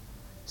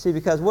 See,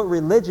 because what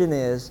religion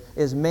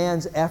is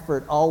man's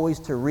effort always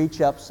to reach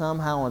up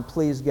somehow and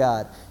please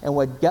God. And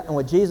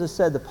what Jesus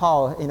said to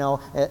Paul, you know,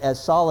 as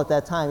Saul at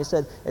that time, he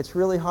said, it's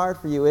really hard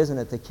for you, isn't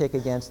it, to kick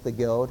against the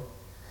goad?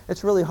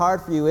 It's really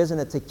hard for you, isn't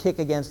it, to kick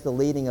against the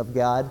leading of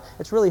God?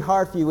 It's really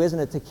hard for you, isn't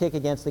it, to kick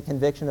against the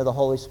conviction of the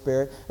Holy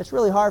Spirit? It's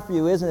really hard for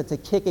you, isn't it, to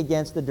kick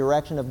against the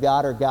direction of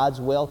God or God's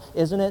will,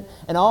 isn't it?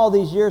 And all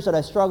these years that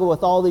I struggled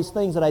with all these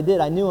things that I did,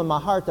 I knew in my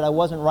heart that I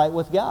wasn't right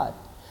with God.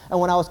 And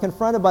when I was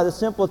confronted by the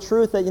simple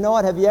truth that, you know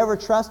what, have you ever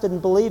trusted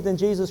and believed in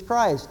Jesus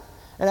Christ?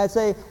 And I'd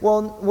say,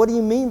 well, what do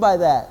you mean by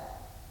that?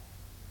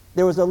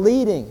 There was a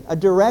leading, a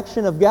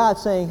direction of God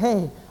saying,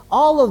 hey,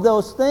 all of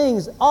those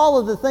things, all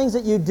of the things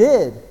that you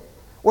did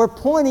were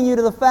pointing you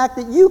to the fact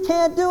that you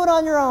can't do it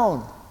on your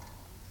own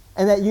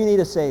and that you need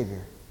a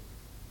Savior.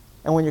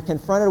 And when you're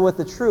confronted with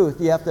the truth,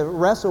 you have to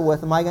wrestle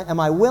with, am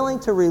I willing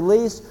to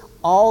release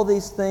all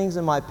these things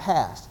in my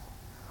past?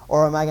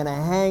 Or am I going to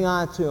hang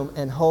on to them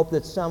and hope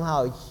that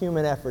somehow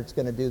human effort's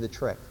going to do the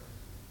trick?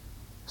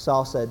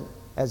 Saul said,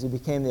 as he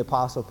became the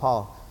Apostle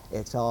Paul,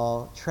 it's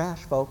all trash,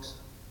 folks.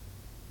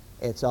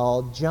 It's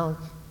all junk.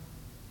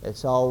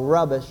 It's all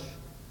rubbish.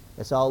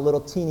 It's all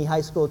little teeny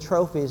high school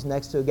trophies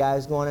next to a guy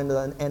who's going into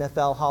the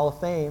NFL Hall of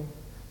Fame.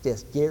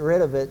 Just get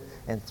rid of it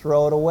and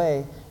throw it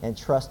away and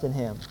trust in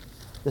Him.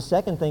 The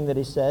second thing that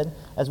he said,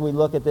 as we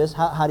look at this,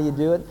 how do you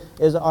do it,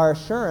 is our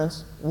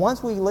assurance,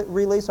 once we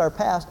release our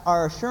past,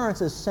 our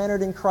assurance is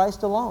centered in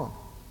Christ alone.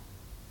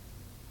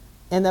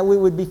 And that we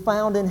would be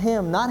found in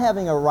Him, not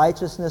having a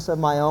righteousness of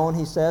my own,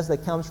 he says,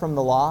 that comes from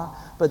the law,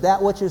 but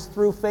that which is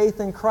through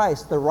faith in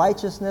Christ, the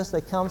righteousness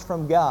that comes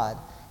from God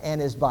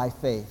and is by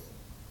faith.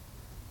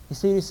 You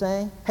see what he's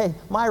saying? Hey,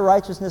 my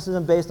righteousness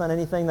isn't based on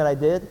anything that I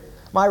did.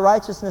 My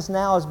righteousness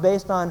now is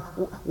based on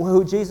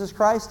who Jesus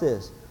Christ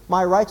is.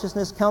 My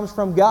righteousness comes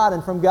from God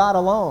and from God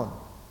alone.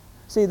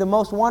 See, the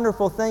most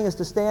wonderful thing is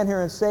to stand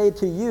here and say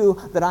to you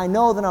that I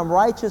know that I'm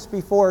righteous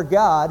before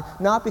God,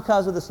 not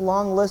because of this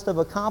long list of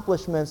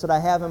accomplishments that I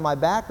have in my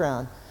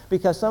background,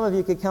 because some of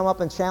you could come up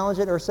and challenge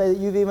it or say that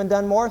you've even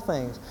done more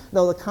things.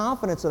 No, the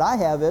confidence that I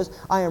have is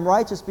I am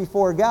righteous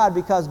before God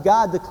because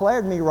God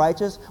declared me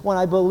righteous when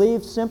I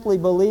simply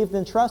believed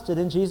and trusted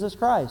in Jesus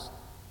Christ.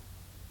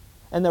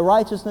 And the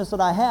righteousness that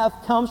I have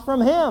comes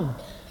from Him.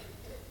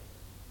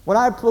 When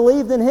I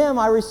believed in Him,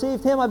 I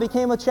received Him, I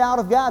became a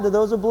child of God to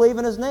those who believe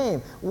in His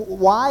name.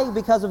 Why?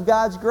 Because of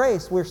God's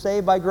grace. We're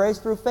saved by grace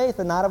through faith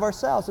and not of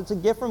ourselves. It's a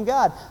gift from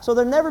God. So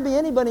there'll never be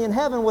anybody in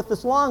heaven with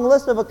this long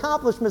list of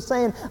accomplishments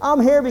saying,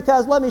 I'm here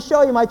because let me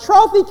show you my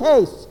trophy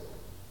case.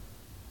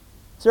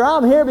 Sir,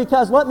 I'm here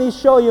because let me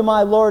show you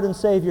my Lord and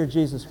Savior,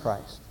 Jesus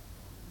Christ.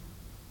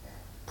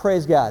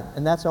 Praise God.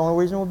 And that's the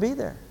only reason we'll be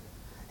there.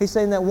 He's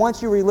saying that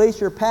once you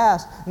release your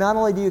past, not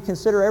only do you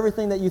consider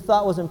everything that you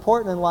thought was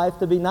important in life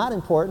to be not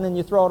important and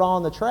you throw it all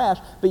in the trash,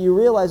 but you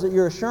realize that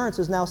your assurance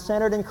is now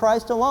centered in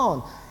Christ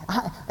alone.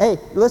 Hey,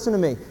 listen to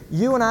me.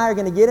 You and I are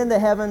going to get into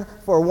heaven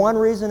for one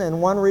reason and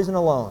one reason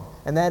alone.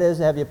 And that is,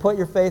 have you put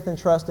your faith and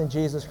trust in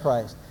Jesus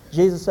Christ?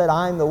 Jesus said,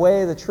 I am the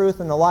way, the truth,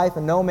 and the life,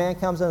 and no man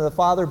comes into the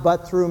Father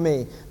but through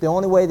me. The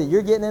only way that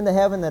you're getting into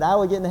heaven, that I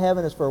would get into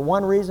heaven, is for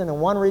one reason and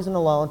one reason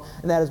alone,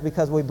 and that is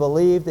because we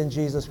believed in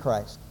Jesus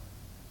Christ.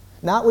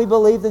 Not we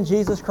believed in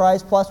Jesus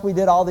Christ, plus we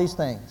did all these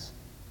things,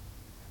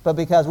 but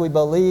because we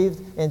believed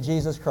in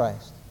Jesus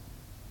Christ.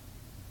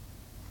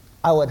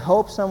 I would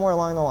hope somewhere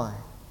along the line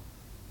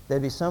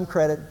there'd be some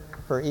credit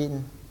for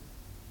eating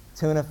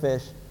tuna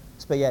fish,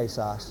 spaghetti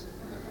sauce.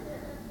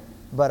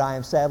 But I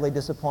am sadly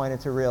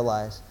disappointed to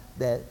realize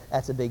that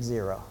that's a big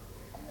zero.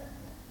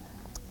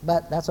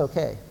 But that's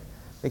okay,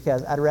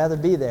 because I'd rather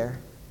be there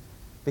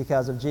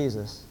because of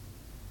Jesus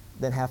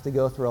than have to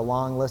go through a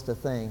long list of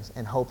things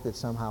and hope that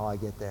somehow I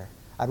get there.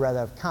 I'd rather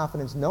have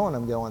confidence knowing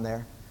I'm going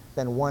there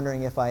than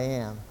wondering if I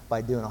am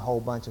by doing a whole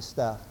bunch of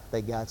stuff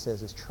that God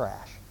says is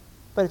trash.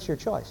 But it's your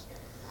choice.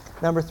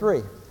 Number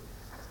 3,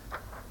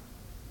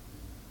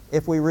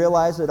 if we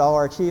realize that all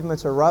our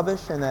achievements are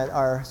rubbish and that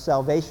our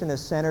salvation is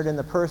centered in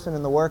the person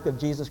and the work of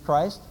Jesus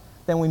Christ,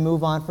 then we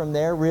move on from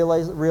there,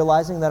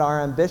 realizing that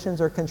our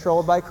ambitions are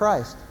controlled by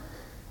Christ.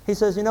 He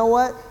says, you know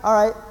what?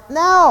 All right,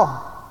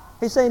 now.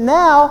 He's saying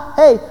now,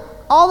 hey,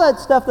 all that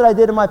stuff that I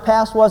did in my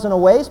past wasn't a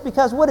waste,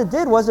 because what it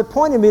did was it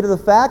pointed me to the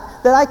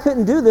fact that I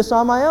couldn't do this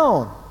on my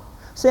own.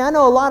 See, I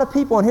know a lot of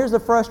people, and here's the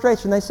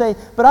frustration. They say,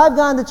 but I've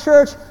gone to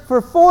church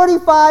for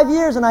 45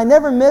 years and I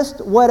never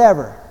missed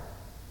whatever.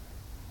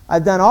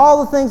 I've done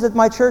all the things that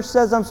my church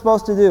says I'm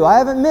supposed to do. I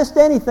haven't missed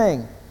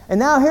anything. And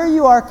now here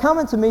you are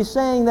coming to me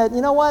saying that,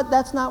 you know what,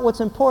 that's not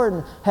what's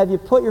important. Have you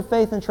put your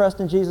faith and trust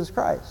in Jesus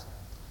Christ?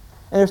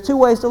 And there's 2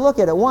 ways to look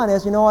at it. One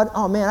is, you know what,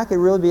 oh man, I could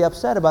really be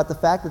upset about the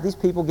fact that these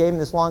people gave me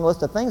this long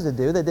list of things to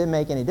do that didn't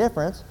make any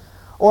difference.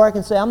 Or I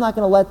can say, I'm not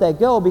going to let that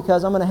go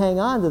because I'm going to hang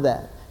on to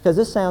that, because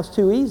this sounds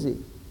too easy.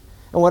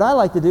 And what I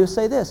like to do is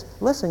say this,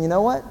 listen, you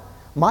know what,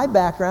 my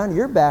background,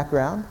 your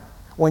background,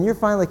 when you're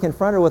finally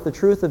confronted with the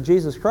truth of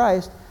Jesus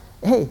Christ,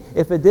 hey,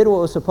 if it did what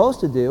it was supposed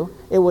to do,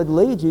 it would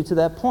lead you to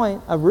that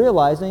point of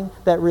realizing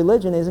that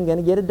religion isn't going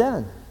to get it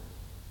done.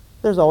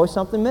 There's always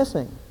something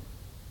missing.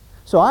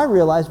 So I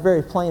realized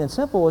very plain and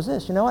simple was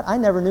this. You know what? I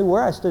never knew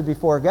where I stood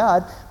before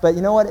God, but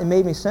you know what? It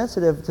made me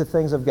sensitive to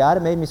things of God. It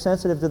made me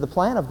sensitive to the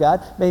plan of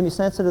God. It made me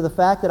sensitive to the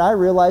fact that I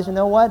realized, you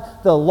know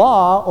what? The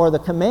law or the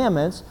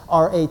commandments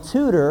are a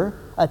tutor,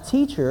 a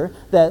teacher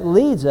that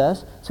leads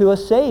us to a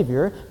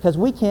Savior because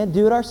we can't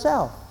do it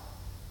ourselves.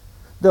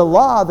 The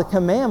law, the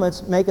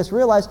commandments make us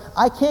realize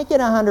I can't get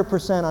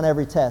 100% on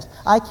every test.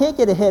 I can't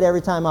get a hit every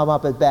time I'm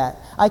up at bat.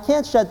 I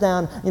can't shut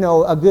down,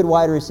 a good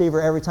wide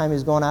receiver every time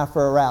he's going out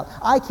for a route.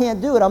 I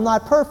can't do it. I'm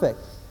not perfect.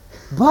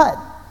 But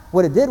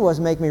what it did was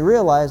make me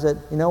realize that,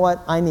 you know what?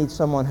 I need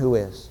someone who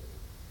is.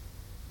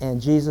 And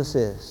Jesus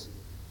is.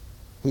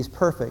 He's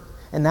perfect.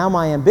 And now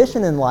my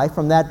ambition in life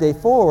from that day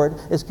forward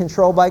is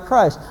controlled by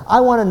Christ.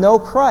 I want to know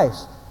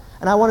Christ.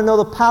 And I want to know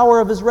the power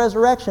of His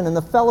resurrection and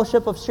the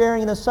fellowship of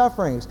sharing in His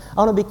sufferings.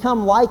 I want to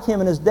become like Him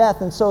in His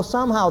death and so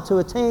somehow to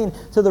attain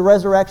to the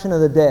resurrection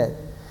of the dead.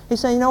 He's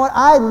saying, you know what?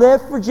 I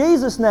live for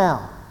Jesus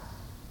now.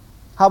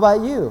 How about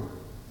you?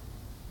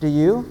 Do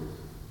you?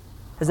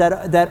 Is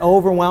that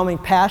overwhelming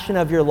passion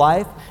of your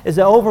life? Is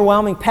the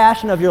overwhelming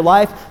passion of your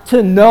life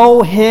to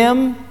know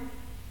Him?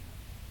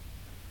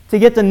 To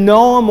get to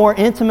know Him more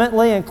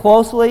intimately and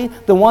closely,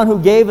 the one who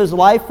gave His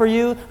life for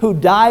you, who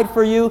died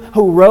for you,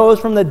 who rose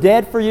from the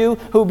dead for you,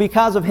 who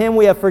because of Him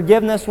we have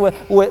forgiveness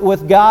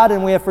with God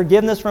and we have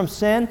forgiveness from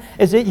sin?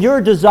 Is it your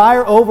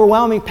desire,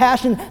 overwhelming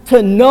passion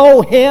to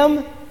know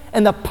Him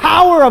and the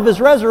power of His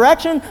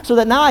resurrection so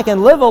that now I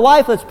can live a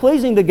life that's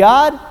pleasing to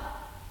God?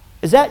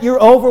 Is that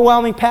your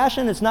overwhelming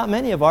passion? It's not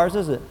many of ours,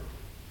 is it?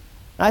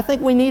 And I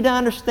think we need to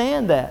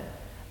understand that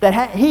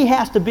He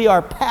has to be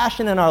our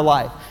passion in our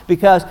life.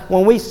 Because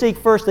when we seek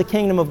first the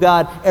kingdom of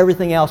God,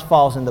 everything else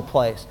falls into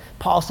place.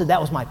 Paul said that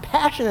was my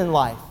passion in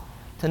life,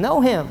 to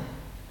know Him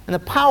and the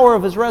power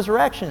of His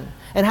resurrection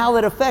and how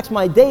that affects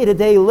my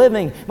day-to-day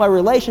living, my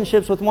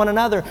relationships with one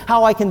another,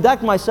 how I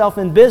conduct myself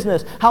in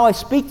business, how I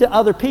speak to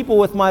other people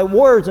with my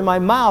words and my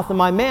mouth and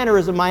my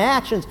manners and my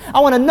actions.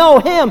 I want to know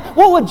Him.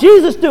 What would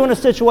Jesus do in a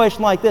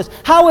situation like this?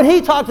 How would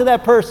He talk to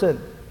that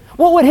person?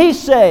 What would He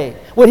say?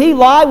 Would He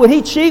lie? Would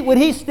He cheat? Would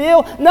He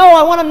steal? No,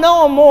 I want to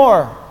know Him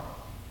more.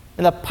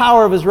 And the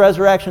power of His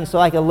resurrection so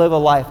I can live a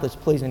life that's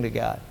pleasing to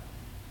God.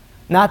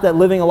 Not that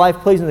living a life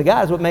pleasing to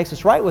God is what makes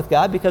us right with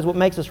God, because what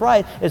makes us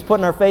right is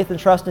putting our faith and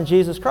trust in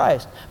Jesus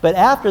Christ. But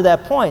after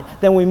that point,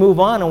 then we move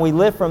on and we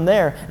live from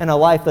there in a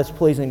life that's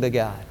pleasing to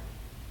God.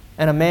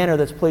 In a manner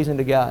that's pleasing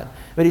to God.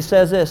 But he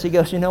says this, he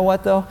goes, you know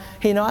what though?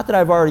 Not that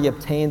I've already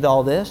obtained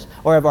all this,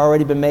 or I've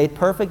already been made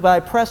perfect, but I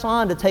press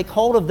on to take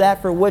hold of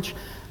that for which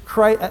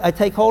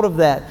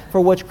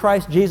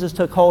Christ Jesus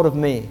took hold of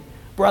me.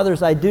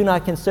 Brothers, I do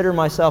not consider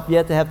myself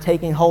yet to have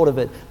taken hold of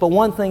it. But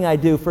one thing I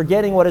do,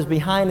 forgetting what is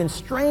behind and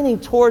straining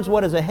towards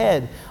what is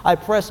ahead, I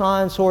press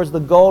on towards the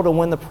goal to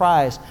win the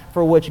prize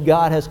for which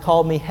God has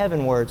called me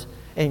heavenwards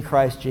in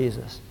Christ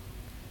Jesus.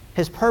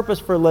 His purpose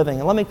for living.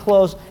 And let me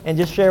close and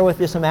just share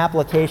with you some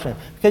application.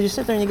 Because you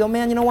sit there and you go,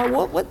 man, you know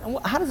what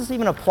how does this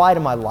even apply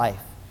to my life?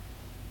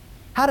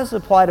 How does it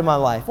apply to my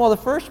life? Well, the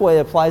first way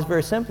it applies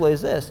very simply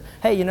is this.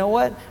 Hey, you know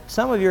what?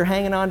 Some of you are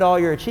hanging on to all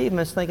your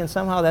achievements thinking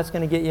somehow that's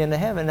going to get you into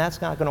heaven.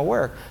 That's not going to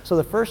work. So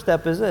the first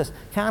step is this.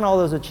 Count all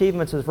those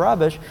achievements as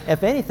rubbish.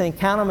 If anything,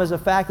 count them as a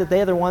fact that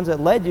they are the ones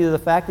that led you to the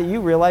fact that you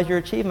realize your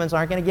achievements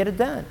aren't going to get it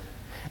done.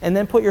 And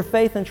then put your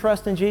faith and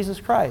trust in Jesus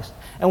Christ.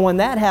 And when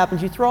that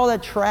happens, you throw all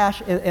that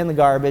trash in the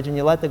garbage and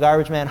you let the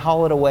garbage man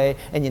haul it away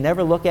and you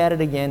never look at it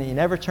again and you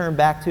never turn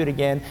back to it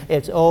again.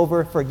 It's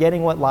over.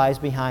 Forgetting what lies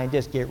behind,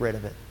 just get rid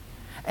of it.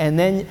 And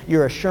then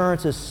your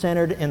assurance is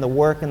centered in the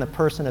work and the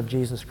person of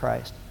Jesus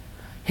Christ.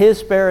 His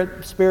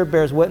spirit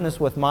bears witness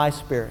with my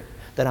spirit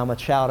that I'm a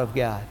child of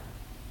God.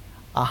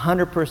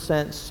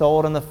 100%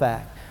 sold on the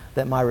fact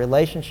that my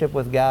relationship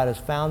with God is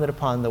founded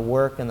upon the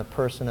work and the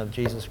person of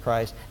Jesus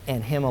Christ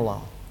and Him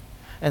alone.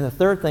 And the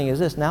third thing is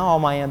this. Now all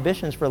my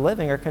ambitions for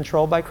living are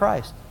controlled by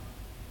Christ.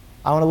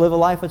 I want to live a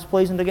life that's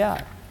pleasing to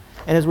God.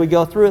 And as we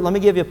go through it, let me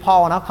give you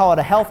Paul, and I'll call it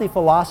a healthy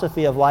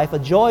philosophy of life, a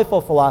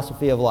joyful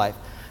philosophy of life.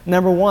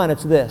 Number one,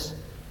 it's this.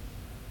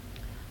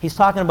 He's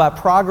talking about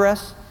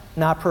progress,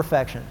 not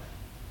perfection.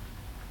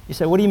 You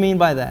say, what do you mean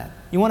by that?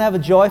 You want to have a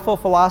joyful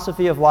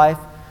philosophy of life?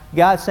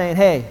 God's saying,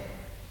 hey,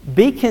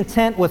 be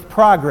content with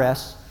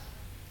progress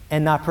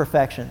and not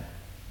perfection.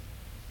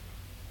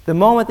 The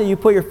moment that you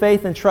put your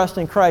faith and trust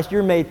in Christ,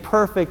 you're made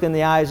perfect in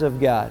the eyes of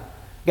God.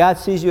 God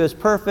sees you as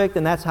perfect,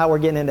 and that's how we're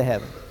getting into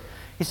heaven.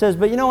 He says,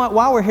 but you know what?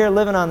 While we're here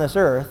living on this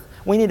earth,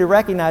 we need to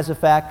recognize the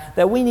fact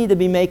that we need to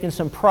be making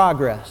some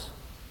progress.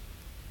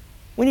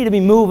 We need to be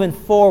moving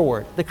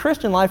forward. The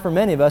Christian life for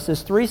many of us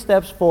is 3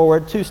 steps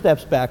forward, 2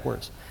 steps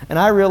backwards. And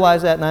I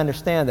realize that and I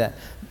understand that.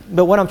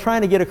 But what I'm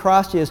trying to get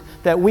across to you is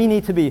that we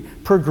need to be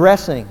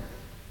progressing.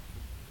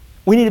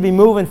 We need to be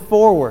moving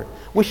forward.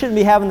 We shouldn't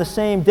be having the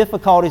same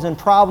difficulties and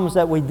problems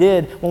that we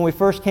did when we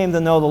first came to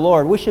know the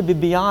Lord. We should be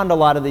beyond a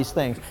lot of these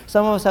things.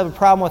 Some of us have a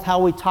problem with how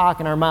we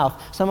talk in our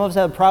mouth. Some of us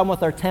have a problem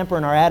with our temper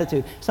and our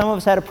attitude. Some of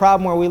us had a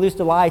problem where we used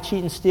to lie,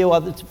 cheat, and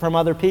steal from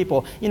other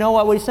people. You know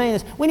what he's saying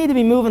is we need to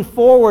be moving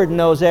forward in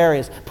those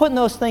areas, putting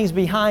those things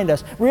behind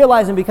us,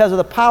 realizing because of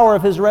the power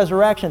of his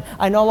resurrection,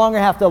 I no longer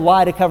have to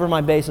lie to cover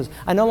my bases.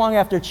 I no longer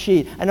have to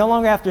cheat. I no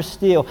longer have to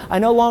steal. I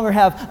no longer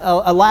have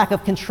a lack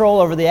of control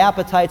over the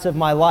appetites of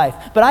my life.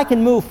 But I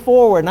can move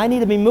forward, and I need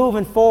to be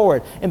moving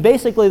forward. And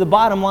basically the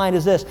bottom line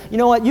is this. You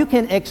know what? You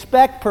can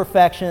expect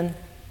perfection,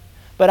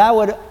 but I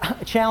would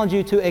challenge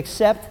you to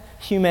accept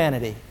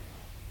humanity.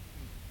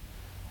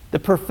 The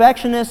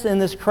perfectionists in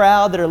this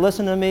crowd that are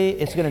listening to me,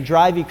 it's going to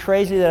drive you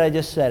crazy that I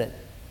just said it.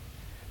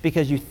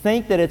 Because you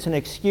think that it's an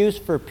excuse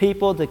for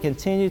people to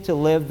continue to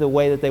live the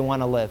way that they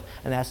want to live.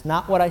 And that's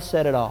not what I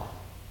said at all.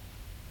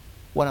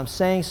 What I'm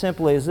saying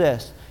simply is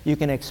this. You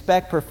can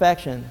expect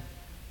perfection,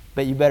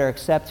 but you better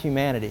accept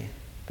humanity,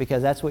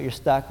 because that's what you're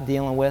stuck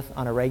dealing with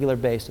on a regular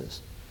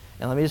basis.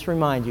 And let me just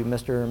remind you,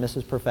 Mr. or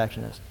Mrs.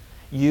 Perfectionist,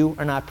 you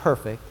are not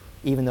perfect,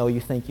 even though you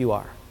think you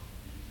are.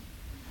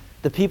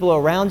 The people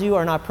around you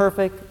are not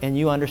perfect, and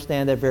you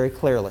understand that very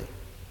clearly.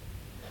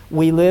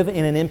 We live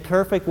in an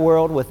imperfect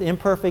world with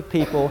imperfect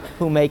people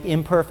who make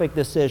imperfect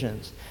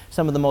decisions.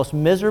 Some of the most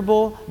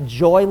miserable,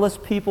 joyless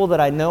people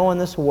that I know in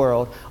this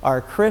world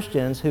are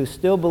Christians who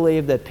still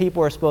believe that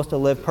people are supposed to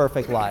live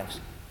perfect lives.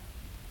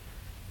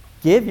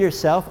 Give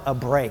yourself a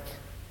break.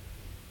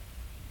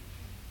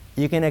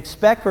 You can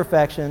expect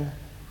perfection,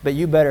 but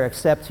you better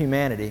accept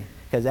humanity,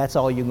 because that's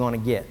all you're going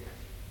to get.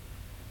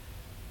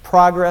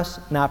 Progress,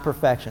 not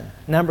perfection.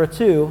 Number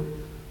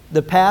 2,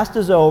 the past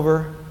is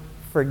over,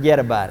 forget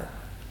about it.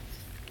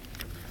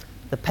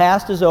 The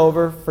past is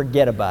over,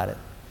 forget about it.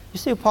 You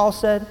see what Paul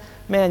said?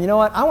 Man, you know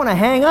what? I want to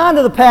hang on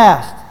to the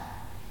past.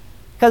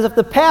 Because if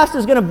the past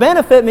is going to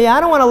benefit me, I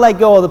don't want to let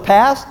go of the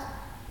past.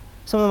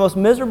 Some of the most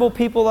miserable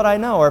people that I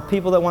know are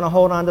people that want to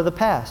hold on to the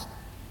past.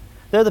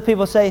 They're the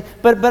people who say,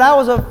 but I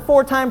was a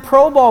 4-time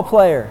Pro Bowl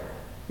player.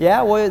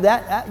 Yeah, well,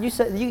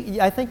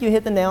 I think you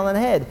hit the nail on the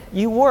head.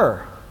 You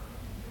were.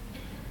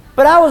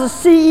 But I was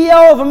a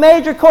CEO of a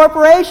major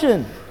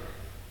corporation.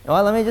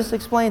 Well, let me just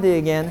explain to you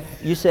again.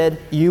 You said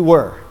you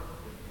were.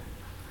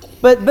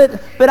 But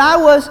I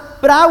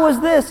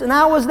was this, and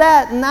I was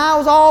that, and I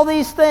was all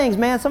these things.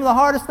 Man, some of the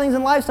hardest things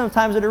in life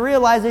sometimes are to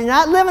realize that you're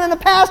not living in the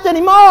past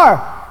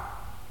anymore.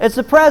 It's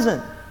the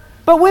present.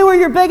 But we were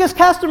your biggest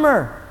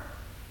customer.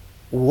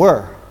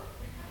 Were.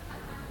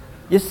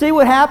 You see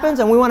what happens?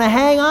 And we want to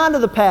hang on to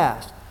the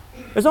past.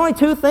 There's only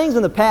 2 things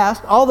in the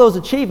past, all those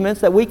achievements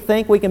that we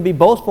think we can be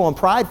boastful and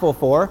prideful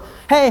for.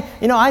 Hey,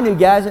 you know, I knew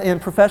guys in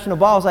professional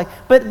ball was like,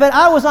 but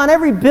I was on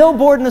every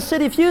billboard in the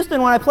city of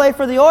Houston when I played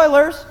for the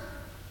Oilers.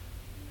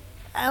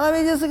 And let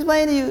me just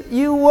explain to you,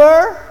 you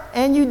were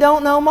and you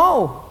don't know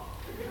Mo.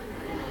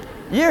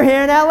 You're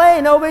here in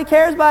LA, nobody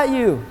cares about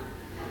you.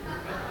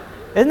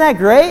 Isn't that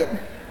great?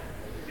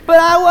 But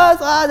I was,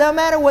 it doesn't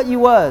matter what you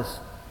was.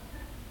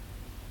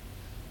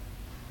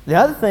 The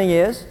other thing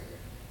is,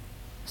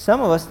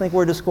 some of us think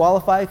we're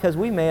disqualified because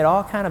we made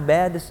all kind of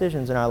bad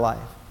decisions in our life.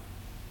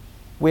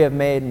 We have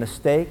made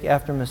mistake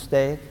after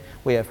mistake.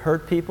 We have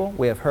hurt people.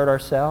 We have hurt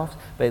ourselves.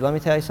 But let me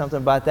tell you something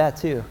about that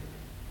too.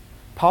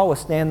 Paul was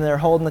standing there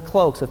holding the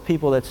cloaks of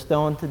people that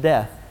stoned to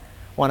death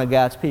one of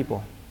God's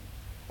people.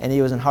 And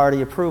he was in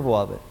hearty approval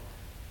of it.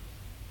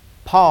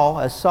 Paul,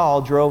 as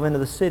Saul, drove into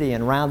the city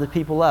and rounded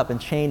people up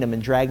and chained them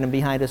and dragged them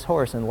behind his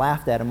horse and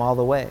laughed at him all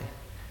the way.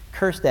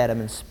 Cursed at him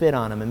and spit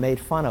on him and made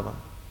fun of him.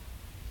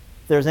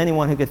 If there's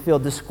anyone who could feel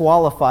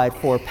disqualified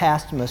for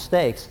past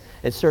mistakes,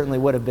 it certainly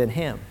would have been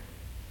him.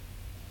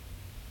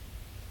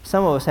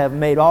 Some of us have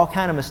made all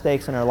kind of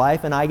mistakes in our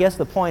life, and I guess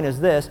the point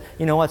is this.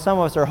 You know what? Some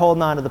of us are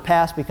holding on to the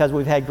past because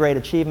we've had great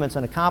achievements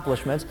and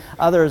accomplishments.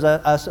 Others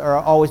us are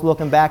always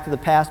looking back to the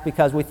past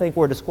because we think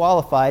we're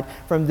disqualified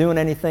from doing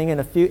anything in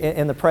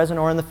the present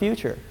or in the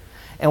future.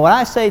 And what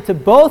I say to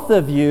both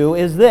of you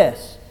is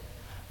this.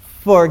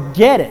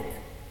 Forget it.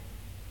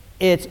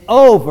 It's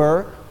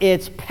over.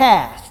 It's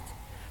past.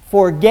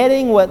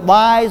 Forgetting what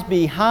lies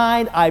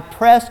behind, I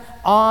press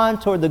on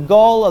toward the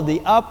goal of the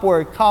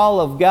upward call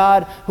of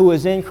God who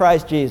is in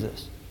Christ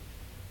Jesus.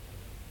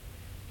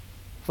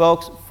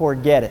 Folks,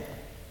 forget it.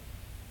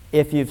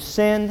 If you've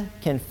sinned,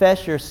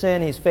 confess your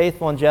sin. He's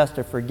faithful and just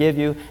to forgive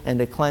you and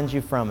to cleanse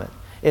you from it.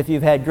 If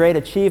you've had great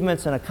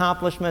achievements and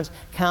accomplishments,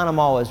 count them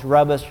all as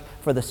rubbish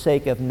for the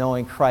sake of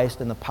knowing Christ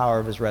and the power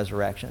of His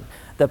resurrection.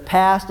 The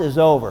past is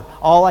over.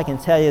 All I can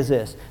tell you is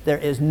this. There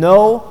is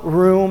no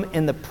room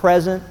in the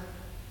present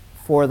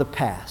for the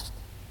past.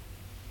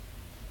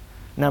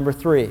 Number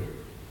 3,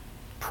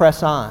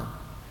 press on.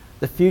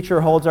 The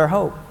future holds our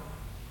hope.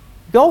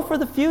 Go for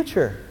the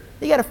future.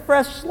 You got a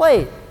fresh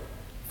slate.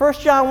 1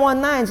 John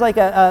 1:9 is like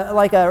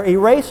a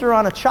eraser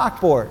on a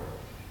chalkboard.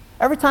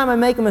 Every time I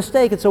make a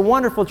mistake, it's a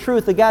wonderful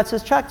truth that God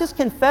says, Chuck, just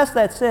confess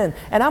that sin,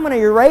 and I'm going to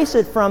erase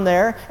it from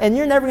there, and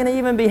you're never going to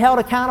even be held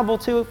accountable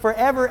to it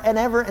forever and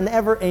ever and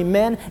ever.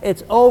 Amen.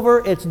 It's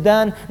over. It's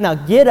done. Now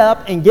get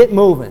up and get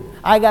moving.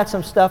 I got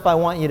some stuff I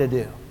want you to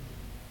do.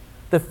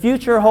 The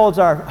future holds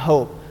our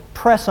hope.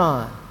 Press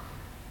on.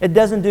 It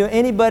doesn't do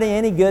anybody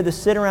any good to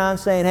sit around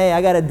saying, hey,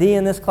 I got a D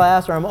in this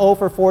class, or I'm 0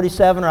 for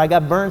 47, or I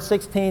got burned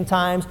 16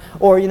 times,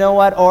 or you know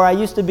what, or I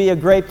used to be a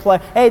great player.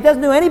 Hey, it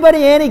doesn't do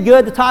anybody any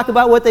good to talk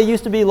about what they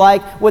used to be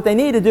like. What they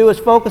need to do is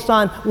focus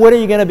on what are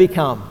you going to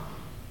become.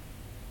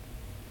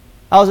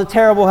 I was a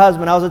terrible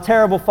husband. I was a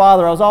terrible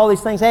father. I was all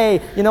these things.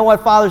 Hey, you know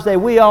what, Father's Day,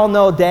 we all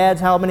know, dads,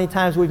 how many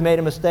times we've made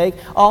a mistake.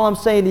 All I'm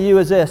saying to you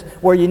is this,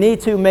 where you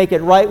need to make it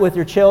right with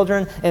your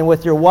children and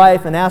with your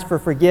wife and ask for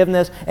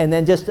forgiveness, and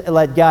then just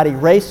let God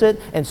erase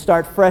it and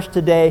start fresh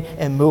today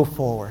and move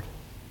forward.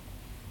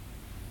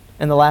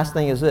 And the last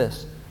thing is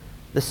this.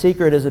 The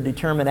secret is a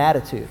determined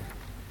attitude.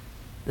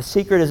 The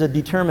secret is a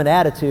determined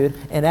attitude,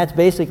 and that's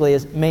basically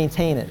is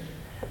maintain it.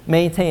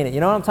 Maintain it. You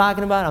know what I'm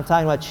talking about? I'm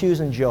talking about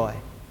choosing joy.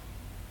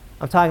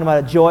 I'm talking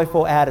about a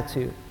joyful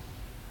attitude.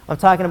 I'm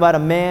talking about a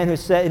man who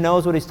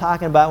knows what he's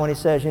talking about when he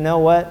says, you know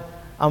what?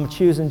 I'm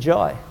choosing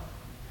joy.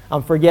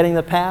 I'm forgetting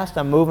the past.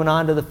 I'm moving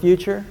on to the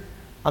future.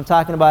 I'm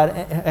talking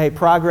about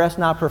progress,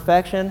 not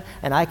perfection.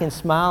 And I can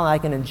smile and I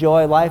can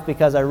enjoy life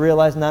because I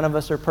realize none of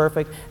us are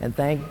perfect. And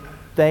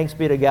thanks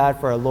be to God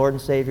for our Lord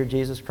and Savior,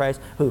 Jesus Christ,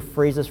 who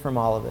frees us from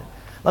all of it.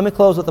 Let me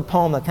close with a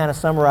poem that kind of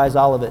summarizes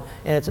all of it.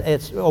 And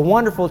it's a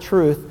wonderful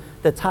truth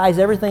that ties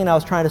everything I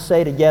was trying to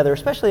say together,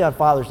 especially on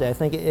Father's Day. I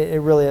think it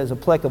really is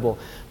applicable.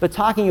 But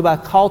talking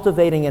about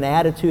cultivating an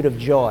attitude of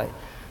joy.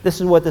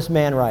 This is what this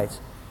man writes.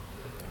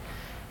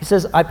 He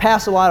says, I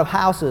pass a lot of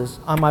houses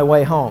on my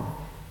way home.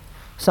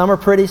 Some are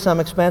pretty, some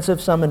expensive,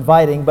 some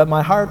inviting, but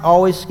my heart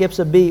always skips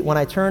a beat when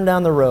I turn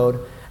down the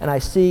road and I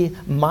see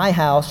my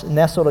house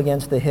nestled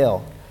against the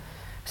hill.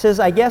 He says,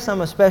 I guess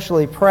I'm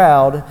especially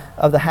proud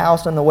of the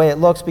house and the way it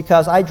looks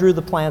because I drew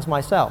the plans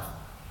myself.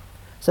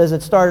 Says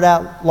it started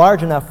out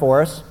large enough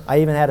for us.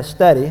 I even had a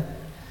study.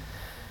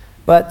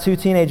 But 2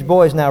 teenage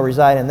boys now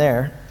reside in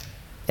there.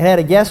 It had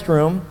a guest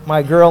room.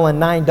 My girl and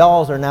 9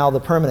 dolls are now the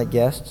permanent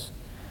guests.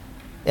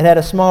 It had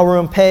a small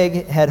room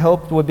Peg had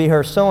hoped would be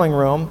her sewing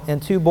room,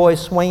 and 2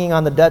 boys swinging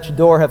on the Dutch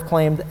door have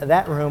claimed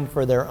that room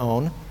for their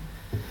own.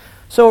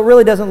 So it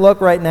really doesn't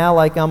look right now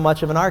like I'm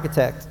much of an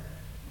architect.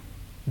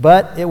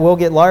 But it will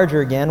get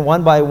larger again.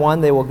 One by one,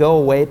 they will go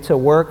away to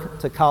work,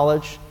 to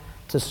college,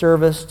 to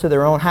service, to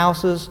their own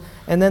houses,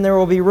 and then there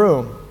will be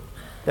room.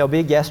 There'll be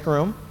a guest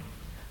room.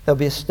 There'll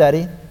be a study,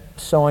 a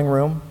sewing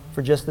room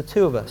for just the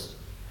 2 of us.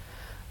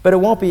 But it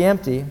won't be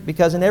empty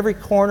because in every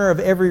corner of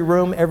every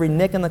room, every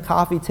nick in the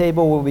coffee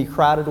table will be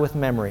crowded with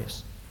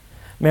memories.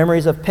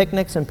 Memories of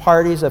picnics and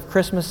parties, of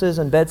Christmases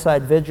and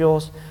bedside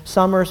vigils,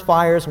 summers,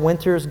 fires,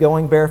 winters,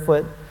 going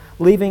barefoot,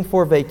 leaving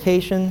for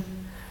vacation,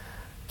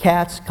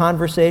 cats,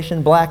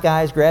 conversation, black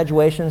eyes,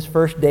 graduations,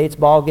 first dates,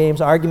 ball games,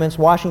 arguments,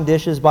 washing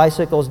dishes,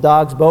 bicycles,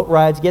 dogs, boat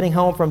rides, getting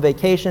home from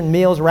vacation,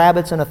 meals,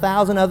 rabbits, and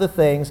 1,000 other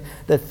things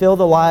that fill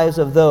the lives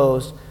of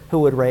those who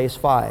would raise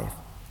 5.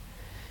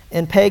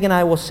 And Peg and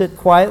I will sit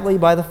quietly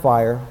by the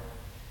fire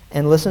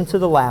and listen to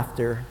the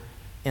laughter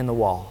in the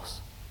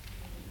walls.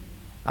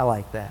 I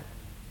like that.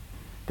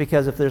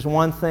 Because if there's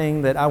one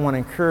thing that I want to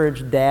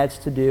encourage dads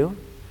to do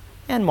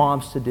and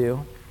moms to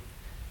do,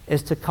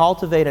 is to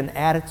cultivate an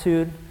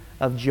attitude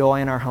of joy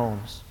in our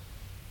homes.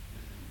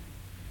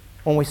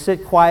 When we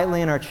sit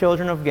quietly and our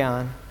children have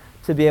gone,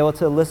 to be able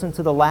to listen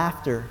to the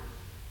laughter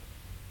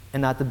and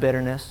not the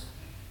bitterness,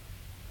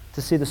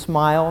 to see the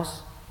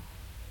smiles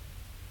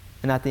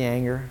and not the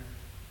anger,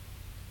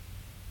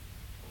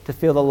 to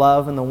feel the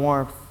love and the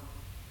warmth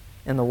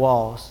in the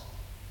walls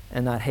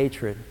and not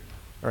hatred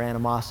or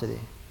animosity.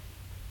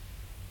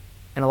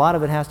 And a lot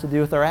of it has to do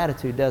with our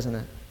attitude, doesn't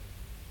it?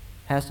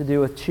 It has to do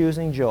with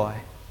choosing joy,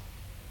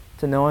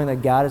 to knowing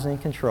that God is in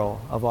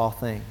control of all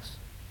things.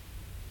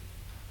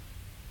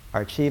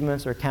 Our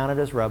achievements are counted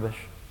as rubbish.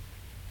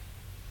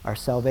 Our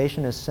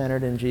salvation is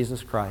centered in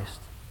Jesus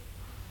Christ.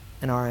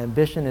 And our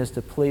ambition is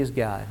to please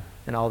God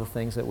in all the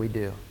things that we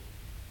do.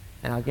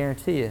 And I'll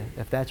guarantee you,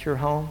 if that's your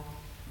home,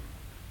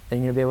 then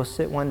you're going to be able to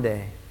sit one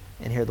day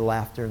and hear the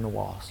laughter in the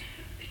walls.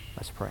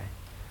 Let's pray.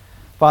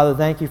 Father,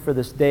 thank you for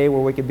this day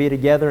where we could be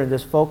together and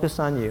just focus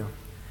on you.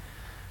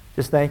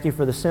 Just thank you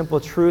for the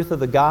simple truth of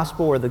the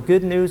gospel or the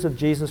good news of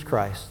Jesus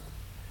Christ.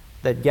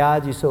 That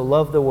God, you so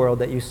loved the world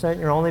that you sent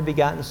your only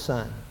begotten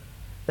Son,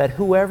 that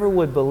whoever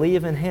would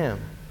believe in him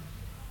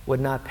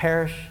would not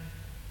perish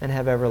and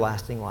have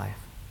everlasting life.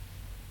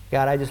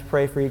 God, I just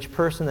pray for each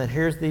person that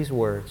hears these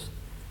words,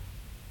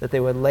 that they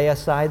would lay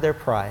aside their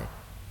pride,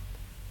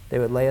 they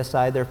would lay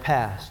aside their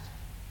past,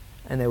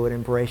 and they would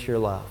embrace your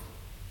love.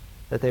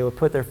 That they would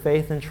put their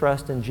faith and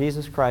trust in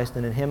Jesus Christ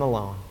and in him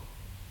alone,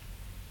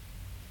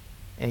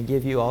 and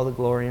give you all the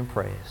glory and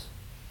praise.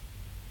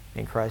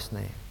 In Christ's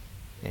name,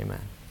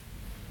 amen.